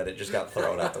City and then it just got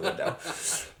thrown out the window.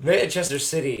 Manchester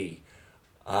City.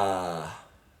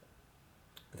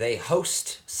 They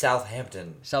host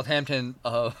Southampton. Southampton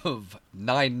of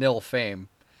 9-0 fame,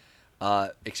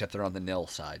 except they're on the nil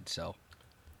side. So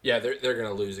Yeah, they're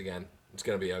gonna lose again. It's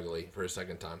gonna be ugly for a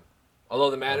second time. Although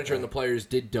the manager and the players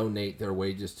did donate their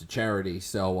wages to charity,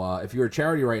 so if you're a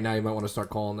charity right now, you might want to start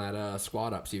calling that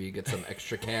squad up, see if you get some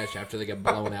extra cash after they get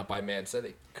blown out by Man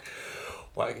City.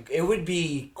 Well, it would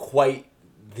be quite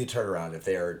the turnaround if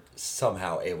they are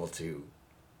somehow able to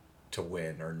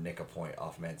win or nick a point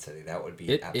off Man City. That would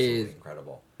be absolutely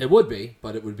incredible. It would be,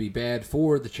 but it would be bad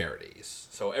for the charities.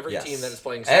 So every Yes. team that is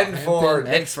playing And for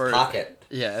Southampton, Nick's pocket.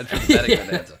 yeah, and for the betting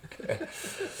bonanza.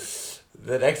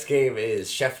 The next game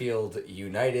is Sheffield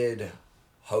United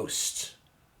host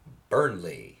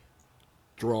Burnley.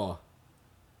 draw.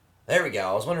 There we go.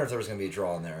 I was wondering if there was going to be a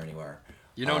draw in there anywhere.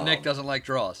 You know, Nick doesn't like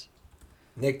draws.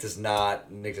 Nick does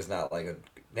not like a.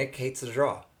 Nick hates the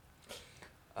draw.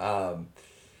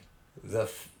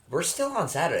 We're still on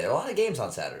Saturday. A lot of games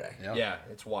on Saturday. Yep. Yeah,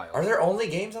 it's wild. Are there only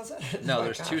games on Saturday? No, My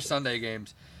there's gosh. 2 Sunday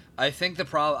games. I think the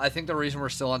reason we're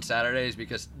still on Saturday is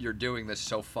because you're doing this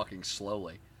so fucking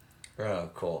slowly. Oh,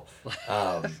 cool.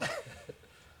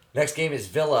 Next game is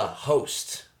Villa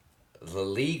host the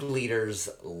league leaders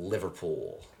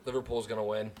Liverpool. Liverpool's gonna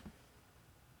win.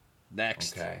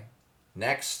 Next. Okay.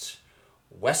 Next,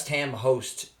 West Ham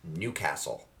host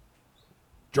Newcastle.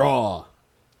 Draw.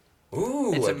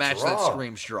 Ooh, It's a match draw. that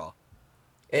screams draw.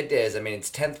 It is. I mean,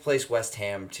 it's 10th place West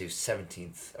Ham to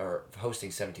 17th, or hosting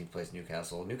 17th place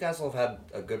Newcastle. Newcastle have had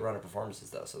a good run of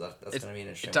performances, though, so that's going to be an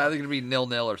interesting It's either going to be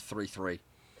 0-0 or 3-3.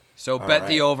 So bet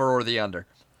the right. over or the under.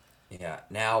 Yeah.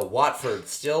 Now, Watford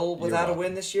still without a welcome.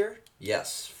 win this year?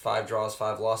 Yes. 5 draws,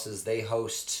 5 losses. They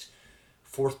host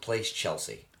 4th place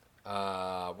Chelsea.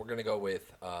 We're gonna go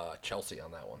with Chelsea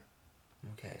on that one.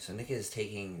 Okay, so Nick is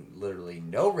taking literally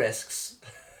no risks,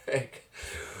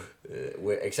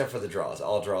 except for the draws.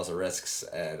 All draws are risks,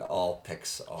 and all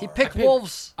picks are... He picked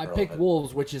Wolves. I picked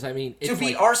Wolves, which is, I mean, it's to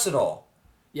beat like, Arsenal.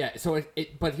 yeah. So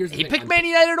but here's the He thing. picked Man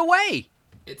United away.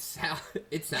 It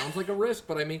sounds like a risk,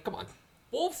 but I mean, come on,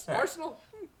 Wolves, Arsenal.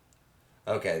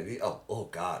 Okay. Oh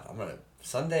God. I'm gonna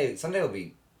Sunday will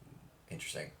be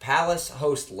interesting. Palace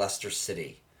host Leicester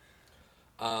City.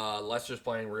 Leicester's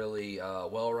playing really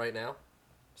well right now,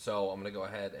 so I'm gonna go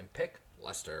ahead and pick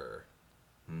Leicester.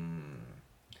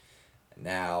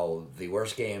 Now the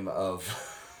worst game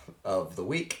of the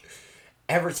week.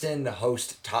 Everton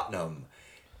host Tottenham.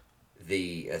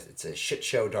 It's a shit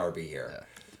show derby here.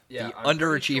 Yeah, The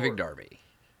underachieving derby.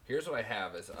 Here's what I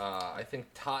have is I think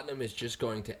Tottenham is just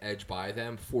going to edge by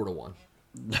them 4-1.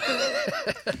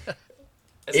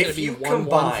 If you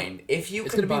combine, it's going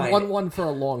to be 1-1 for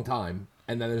a long time,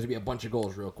 and then there's going to be a bunch of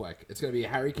goals real quick. It's going to be a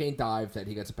Harry Kane dive that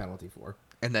he gets a penalty for.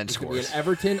 And then It's scores. going to be an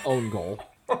Everton own goal.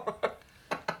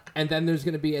 And then there's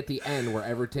going to be at the end where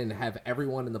Everton have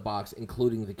everyone in the box,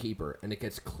 including the keeper, and it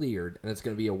gets cleared, and it's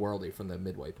going to be a worldie from the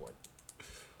midway point.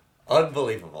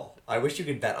 Unbelievable. I wish you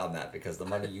could bet on that because the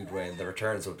money you'd win, the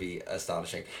returns would be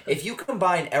astonishing. If you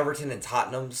combine Everton and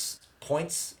Tottenham's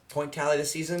point tally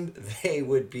this season, they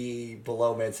would be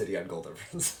below Man City on goal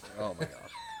difference. Oh my god.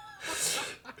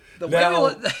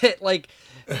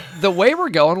 The way we're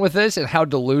going with this and how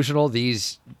delusional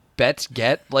these bets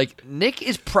get, like Nick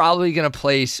is probably going to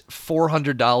place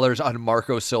 $400 on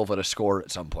Marco Silva to score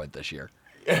at some point this year.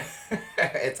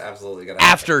 It's absolutely going to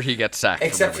happen. After he gets sacked.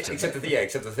 Except the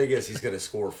thing is he's going to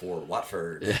score for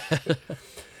Watford.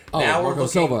 Oh, Now we're Marco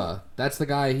looking- Silva. That's the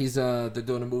guy. They're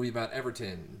doing a movie about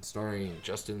Everton, starring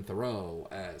Justin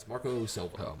Theroux as Marco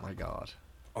Silva. Oh my god.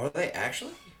 Are they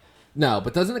actually? No,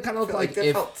 but doesn't it kind of look like that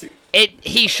if felt too,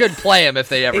 He should play him if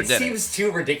they ever it did seems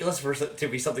too ridiculous to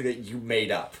be something that you made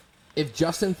up.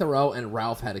 Justin Theroux and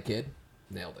Ralph had a kid?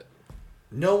 Nailed it.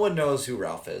 No one knows who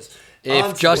Ralph is. If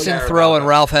On to Justin the Theroux and Carabao.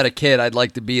 Ralph had a kid, I'd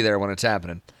like to be there when it's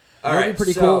happening. All That'd right, be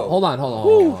pretty so- cool. Hold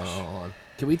on.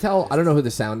 Can we tell? I don't know who the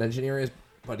sound engineer is,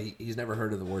 but he's never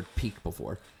heard of the word peak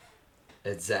before.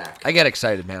 It's Zach. I get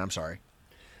excited, man. I'm sorry.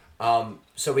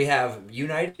 So we have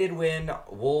United win,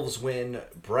 Wolves win,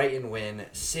 Brighton win,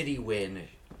 City win,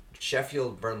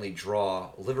 Sheffield Burnley draw,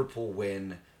 Liverpool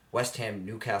win, West Ham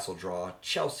Newcastle draw,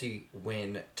 Chelsea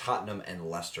win, Tottenham and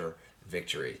Leicester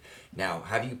victory. Now,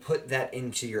 have you put that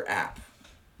into your app?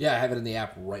 Yeah, I have it in the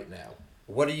app right now.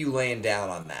 What are you laying down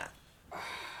on that?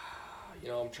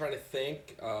 I'm trying to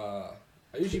think. I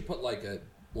usually put like a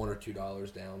 $1 or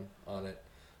 $2 down on it.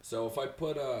 So if I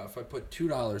put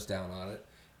 $2 down on it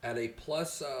at a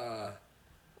plus,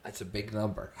 that's a big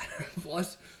number.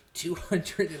 Plus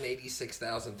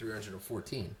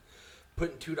 286,314.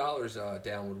 Putting $2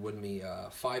 down would win me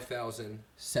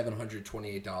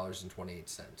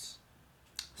 $5,728.28.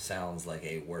 Sounds like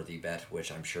a worthy bet, which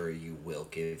I'm sure you will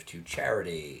give to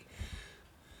charity.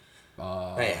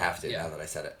 I have to yeah. now that I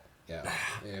said it. Yeah.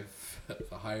 If the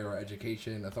Higher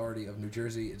Education Authority of New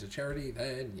Jersey is a charity,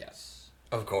 then yes.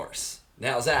 Of course.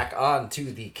 Now, Zach, on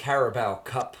to the Carabao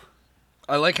Cup.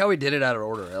 I like how we did it out of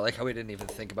order. I like how we didn't even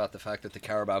think about the fact that the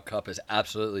Carabao Cup is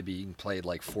absolutely being played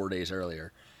like 4 days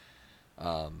earlier.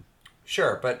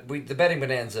 Sure, but the betting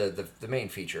bonanza, the main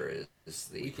feature is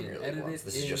the We can Premier League edit ones. it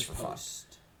This is in just for fun. post.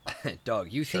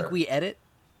 Dog, you think Sure. we edit?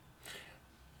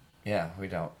 Yeah, we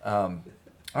don't. All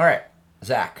right,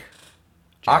 Zach.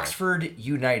 Oxford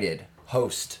United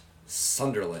host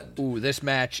Sunderland. Ooh, this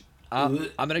match. I'm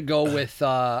gonna go with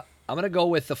the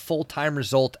full time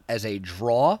result as a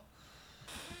draw,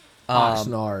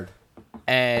 Oxnard.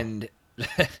 and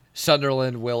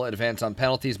Sunderland will advance on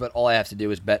penalties. But all I have to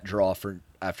do is bet draw for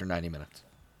after 90 minutes.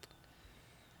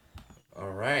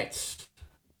 All right.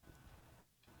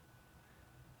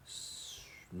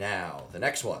 Now, the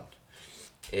next one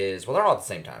is, well, they're all at the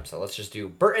same time, so let's just do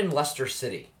Burton Leicester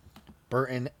City.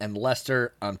 Burton and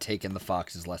Leicester. I'm taking the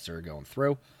Foxes. Leicester are going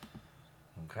through.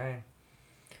 Okay.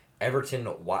 Everton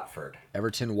Watford.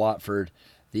 Everton Watford,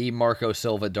 the Marco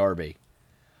Silva derby.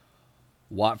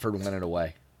 Watford win it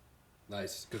away.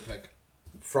 Nice. Good pick.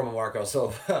 From a Marco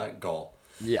Silva goal.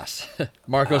 Yes,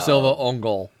 Marco Silva own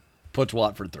goal puts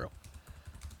Watford through.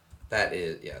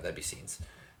 That'd be scenes.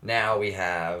 Now we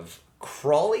have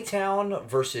Crawley Town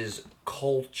versus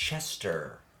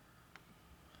Colchester.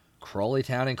 Crawley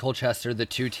Town and Colchester, the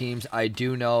two teams I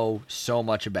do know so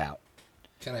much about.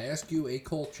 Can I ask you a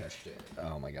Colchester?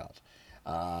 Oh my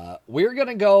God. We're going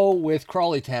to go with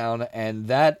Crawley Town, and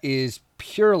that is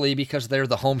purely because they're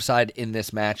the home side in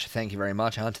this match. Thank you very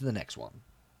much. On to the next one.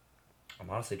 I'm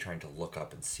honestly trying to look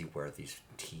up and see where these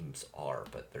teams are,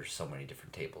 but there's so many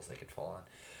different tables they could fall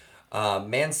on.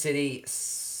 Man City,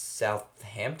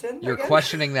 Southampton. You're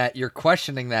questioning that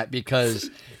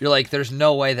because you're like, there's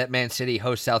no way that Man City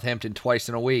hosts Southampton twice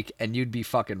in a week, and you'd be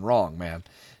fucking wrong, man.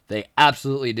 They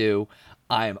absolutely do.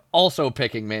 I am also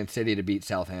picking Man City to beat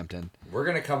Southampton. We're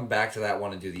gonna come back to that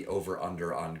one and do the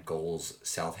over/under on goals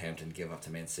Southampton give up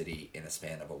to Man City in a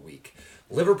span of a week.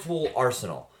 Liverpool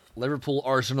Arsenal. Liverpool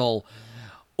Arsenal.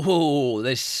 Ooh,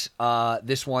 this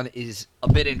one is a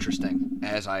bit interesting,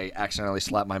 as I accidentally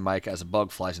slap my mic as a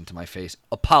bug flies into my face.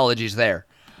 Apologies there.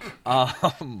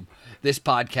 This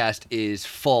podcast is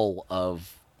full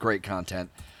of great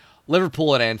content.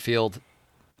 Liverpool at Anfield.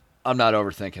 I'm not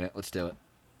overthinking it. Let's do it.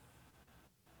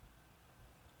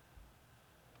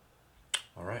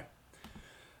 All right.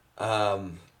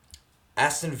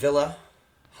 Aston Villa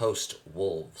host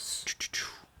Wolves.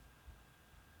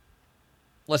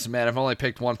 Listen, man, I've only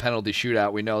picked one penalty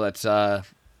shootout. We know that's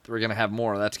we're gonna have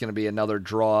more. That's gonna be another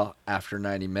draw after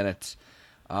 90 minutes.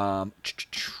 I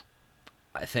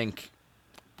think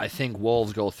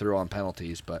Wolves go through on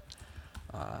penalties, but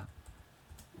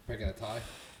Picking a tie.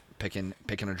 picking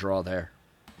a draw there.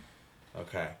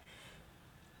 Okay.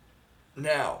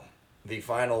 Now, the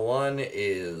final one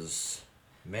is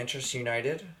Manchester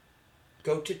United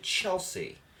go to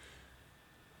Chelsea.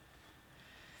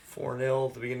 4-0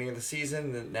 at the beginning of the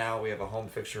season. And now we have a home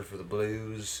fixture for the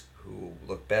Blues, who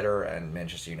look better, and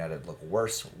Manchester United look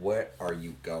worse. What are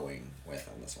you going with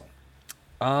on this one?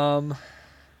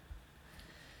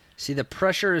 See, the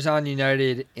pressure is on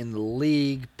United in the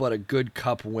league, but a good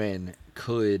cup win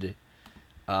could,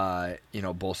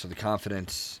 bolster the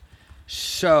confidence.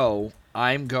 So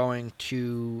I'm going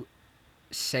to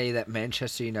say that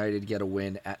Manchester United get a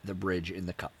win at the Bridge in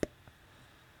the cup.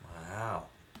 Wow.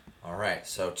 All right.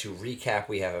 So to recap,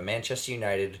 we have a Manchester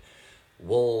United,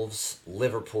 Wolves,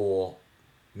 Liverpool,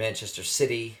 Manchester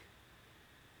City,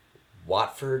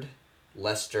 Watford,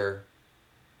 Leicester.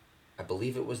 I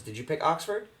believe it was. Did you pick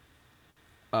Oxford?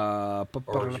 Or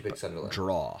did you pick Sunderland?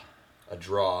 Draw. A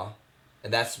draw,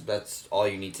 and that's all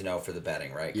you need to know for the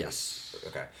betting, right? 'Cause- Yes.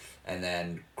 Okay. And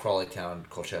then Crawley Town,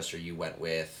 Colchester. You went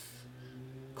with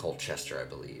Colchester, I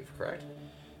believe. Correct.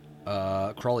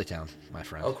 Crawley Town, my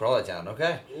friend. Oh, Crawley Town.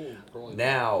 Okay. Ooh, Crawley.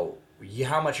 Now,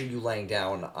 how much are you laying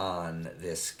down on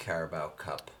this Carabao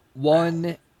Cup?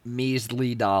 One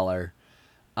measly dollar.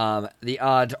 The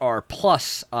odds are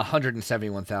plus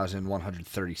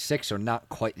 171,136, so not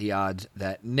quite the odds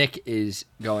that Nick is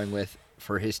going with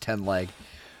for his 10 leg.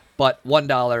 But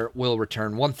 $1 will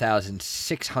return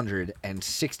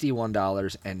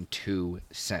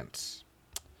 $1,661.02.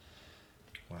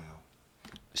 Wow.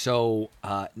 So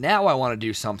now I want to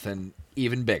do something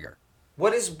even bigger.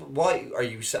 Why are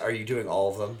you doing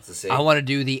all of them to see? I want to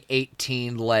do the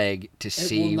 18 leg to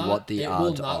see what the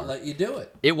odds It will not are. let you do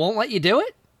it. It won't let you do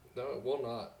it? No, it will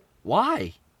not.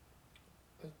 Why?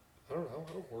 I don't know.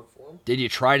 I don't work for them. Did you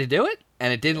try to do it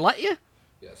and it didn't let you?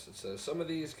 Yes, it says some of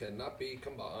these cannot be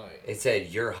combined. It said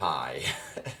you're high.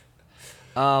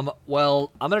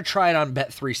 Well, I'm gonna try it on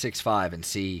Bet365 and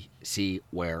see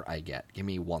where I get. Give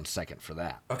me 1 second for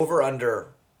that. Over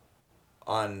under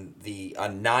on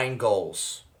 9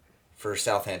 goals for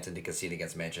Southampton to concede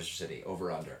against Manchester City.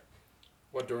 Over under.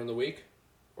 What, during the week?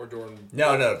 Or during...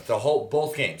 No,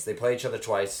 both games. They play each other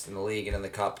twice in the league and in the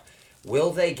cup.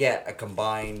 Will they get a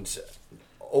combined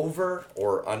over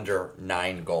or under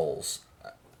 9 goals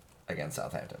against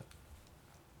Southampton?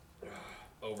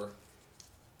 Over.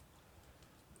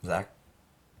 Zach?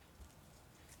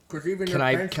 Because even Can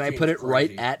I put it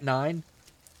right at 9?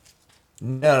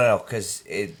 No, because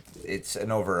it's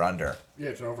an over or under. Yeah,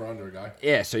 it's an over-under, guy.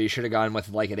 Yeah, so you should have gone with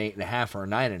like an 8.5 or a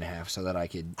 9.5 so that I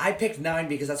could. I picked 9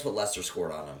 because that's what Leicester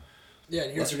scored on them. Yeah,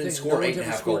 and here's Leicester the didn't thing. score No one's 8.5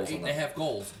 ever scored goals on them. 8.5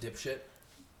 goals, dipshit.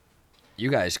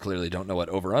 You guys clearly don't know what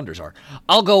over-unders are.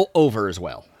 I'll go over as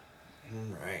well.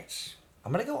 Right.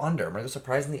 I'm going to go under. I'm going to go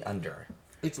surprisingly under.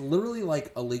 It's literally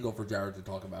like illegal for Jared to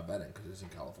talk about betting because it's in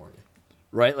California.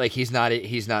 Right? Like he's not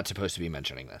supposed to be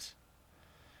mentioning this.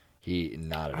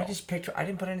 Not at all. I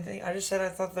didn't put anything. I just said I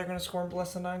thought they're going to score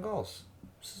less than 9 goals.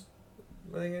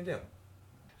 What are they going to do?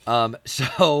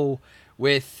 So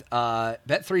with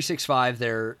Bet365,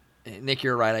 there, Nick,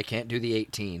 you're right. I can't do the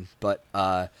 18, but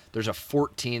there's a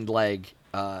 14 leg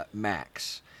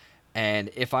max,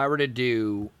 and if I were to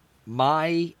do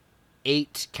my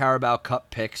 8 Carabao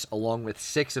Cup picks along with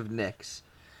 6 of Nick's,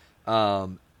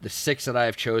 the 6 that I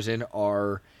have chosen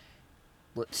are,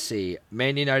 let's see,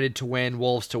 Man United to win,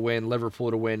 Wolves to win,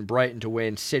 Liverpool to win, Brighton to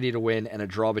win, City to win, and a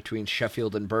draw between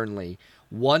Sheffield and Burnley.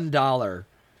 $1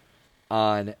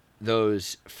 on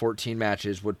those 14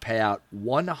 matches would pay out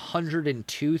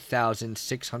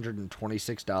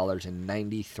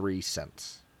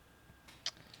 $102,626.93.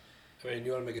 I mean,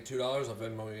 you want to make it $2? I'll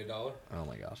Venmo you $1. Oh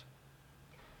my god.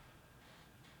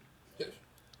 Yes.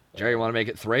 Jerry, you want to make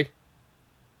it 3?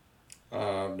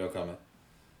 No comment.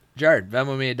 Jared,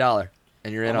 Venmo me $1,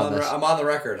 and you're in on this. I'm on the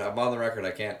record.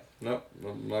 I can't. Nope.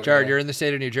 Jared, you're in the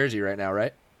state of New Jersey right now,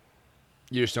 right?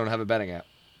 You just don't have a betting app.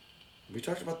 We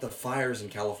talked about the fires in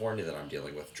California that I'm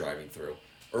dealing with driving through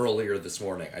earlier this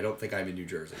morning. I don't think I'm in New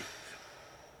Jersey.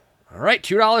 All right,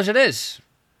 $2 it is.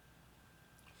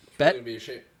 Bet. It's gonna be a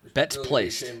shame. Bet's It's really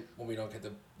placed. gonna be a shame when we don't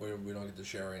get to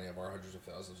share any of our hundreds of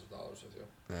thousands of dollars with you.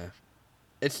 Yeah.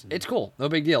 It's cool. No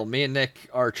big deal. Me and Nick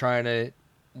are trying to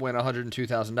win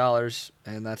 $102,000,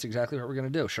 and that's exactly what we're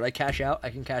going to do. Should I cash out? I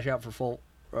can cash out for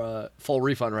full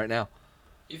refund right now.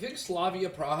 You think Slavia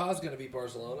Praha is going to beat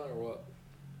Barcelona or what?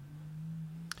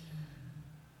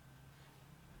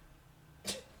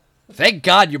 Thank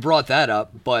God you brought that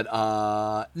up.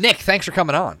 But Nick, thanks for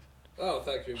coming on. Oh,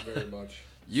 thank you very much.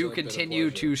 You It's been a continue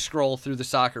pleasure. to scroll through the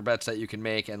soccer bets that you can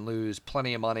make and lose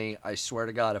plenty of money. I swear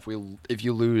to God, if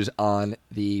you lose on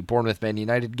the Bournemouth Man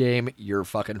United game, you're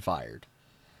fucking fired.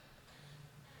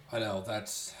 I know,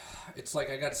 it's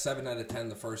like I got 7 out of 10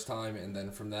 the first time, and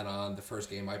then from then on, the first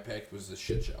game I picked was a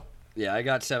shit show. Yeah, I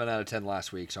got 7 out of 10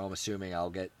 last week, so I'm assuming I'll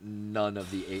get none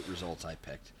of the 8 results I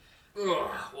picked.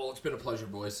 Ugh, well, it's been a pleasure,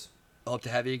 boys. Hope to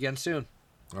have you again soon.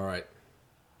 All right.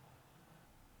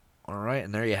 All right,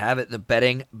 and there you have it, the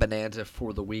betting bonanza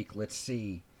for the week. Let's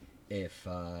see if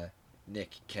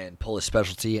Nick can pull his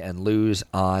specialty and lose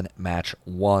on match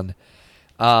 1.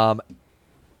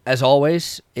 As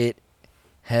always, it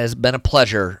has been a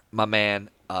pleasure, my man,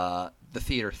 the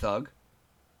theater thug.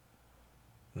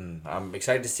 I'm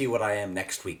excited to see what I am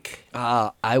next week.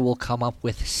 I will come up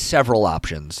with several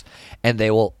options, and they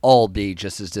will all be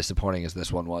just as disappointing as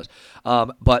this one was.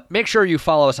 But make sure you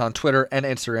follow us on Twitter and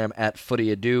Instagram at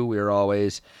FootyAdo. We are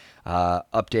always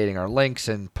updating our links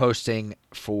and posting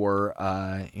for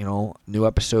new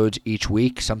episodes each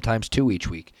week, sometimes 2 each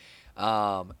week.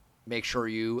 Make sure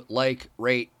you like,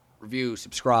 rate, review,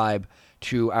 subscribe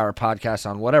to our podcast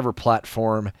on whatever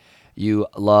platform you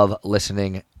love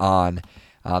listening on.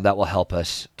 That will help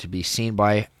us to be seen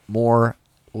by more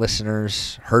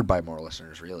listeners, heard by more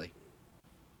listeners, really.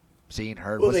 Seen,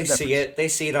 heard. Well, what's they the see difference? it. They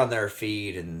see it on their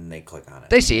feed and they click on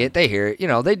it. They see it. They hear it.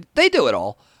 They do it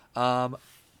all.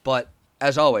 But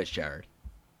as always, Jared.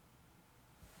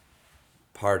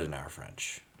 Pardon our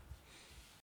French.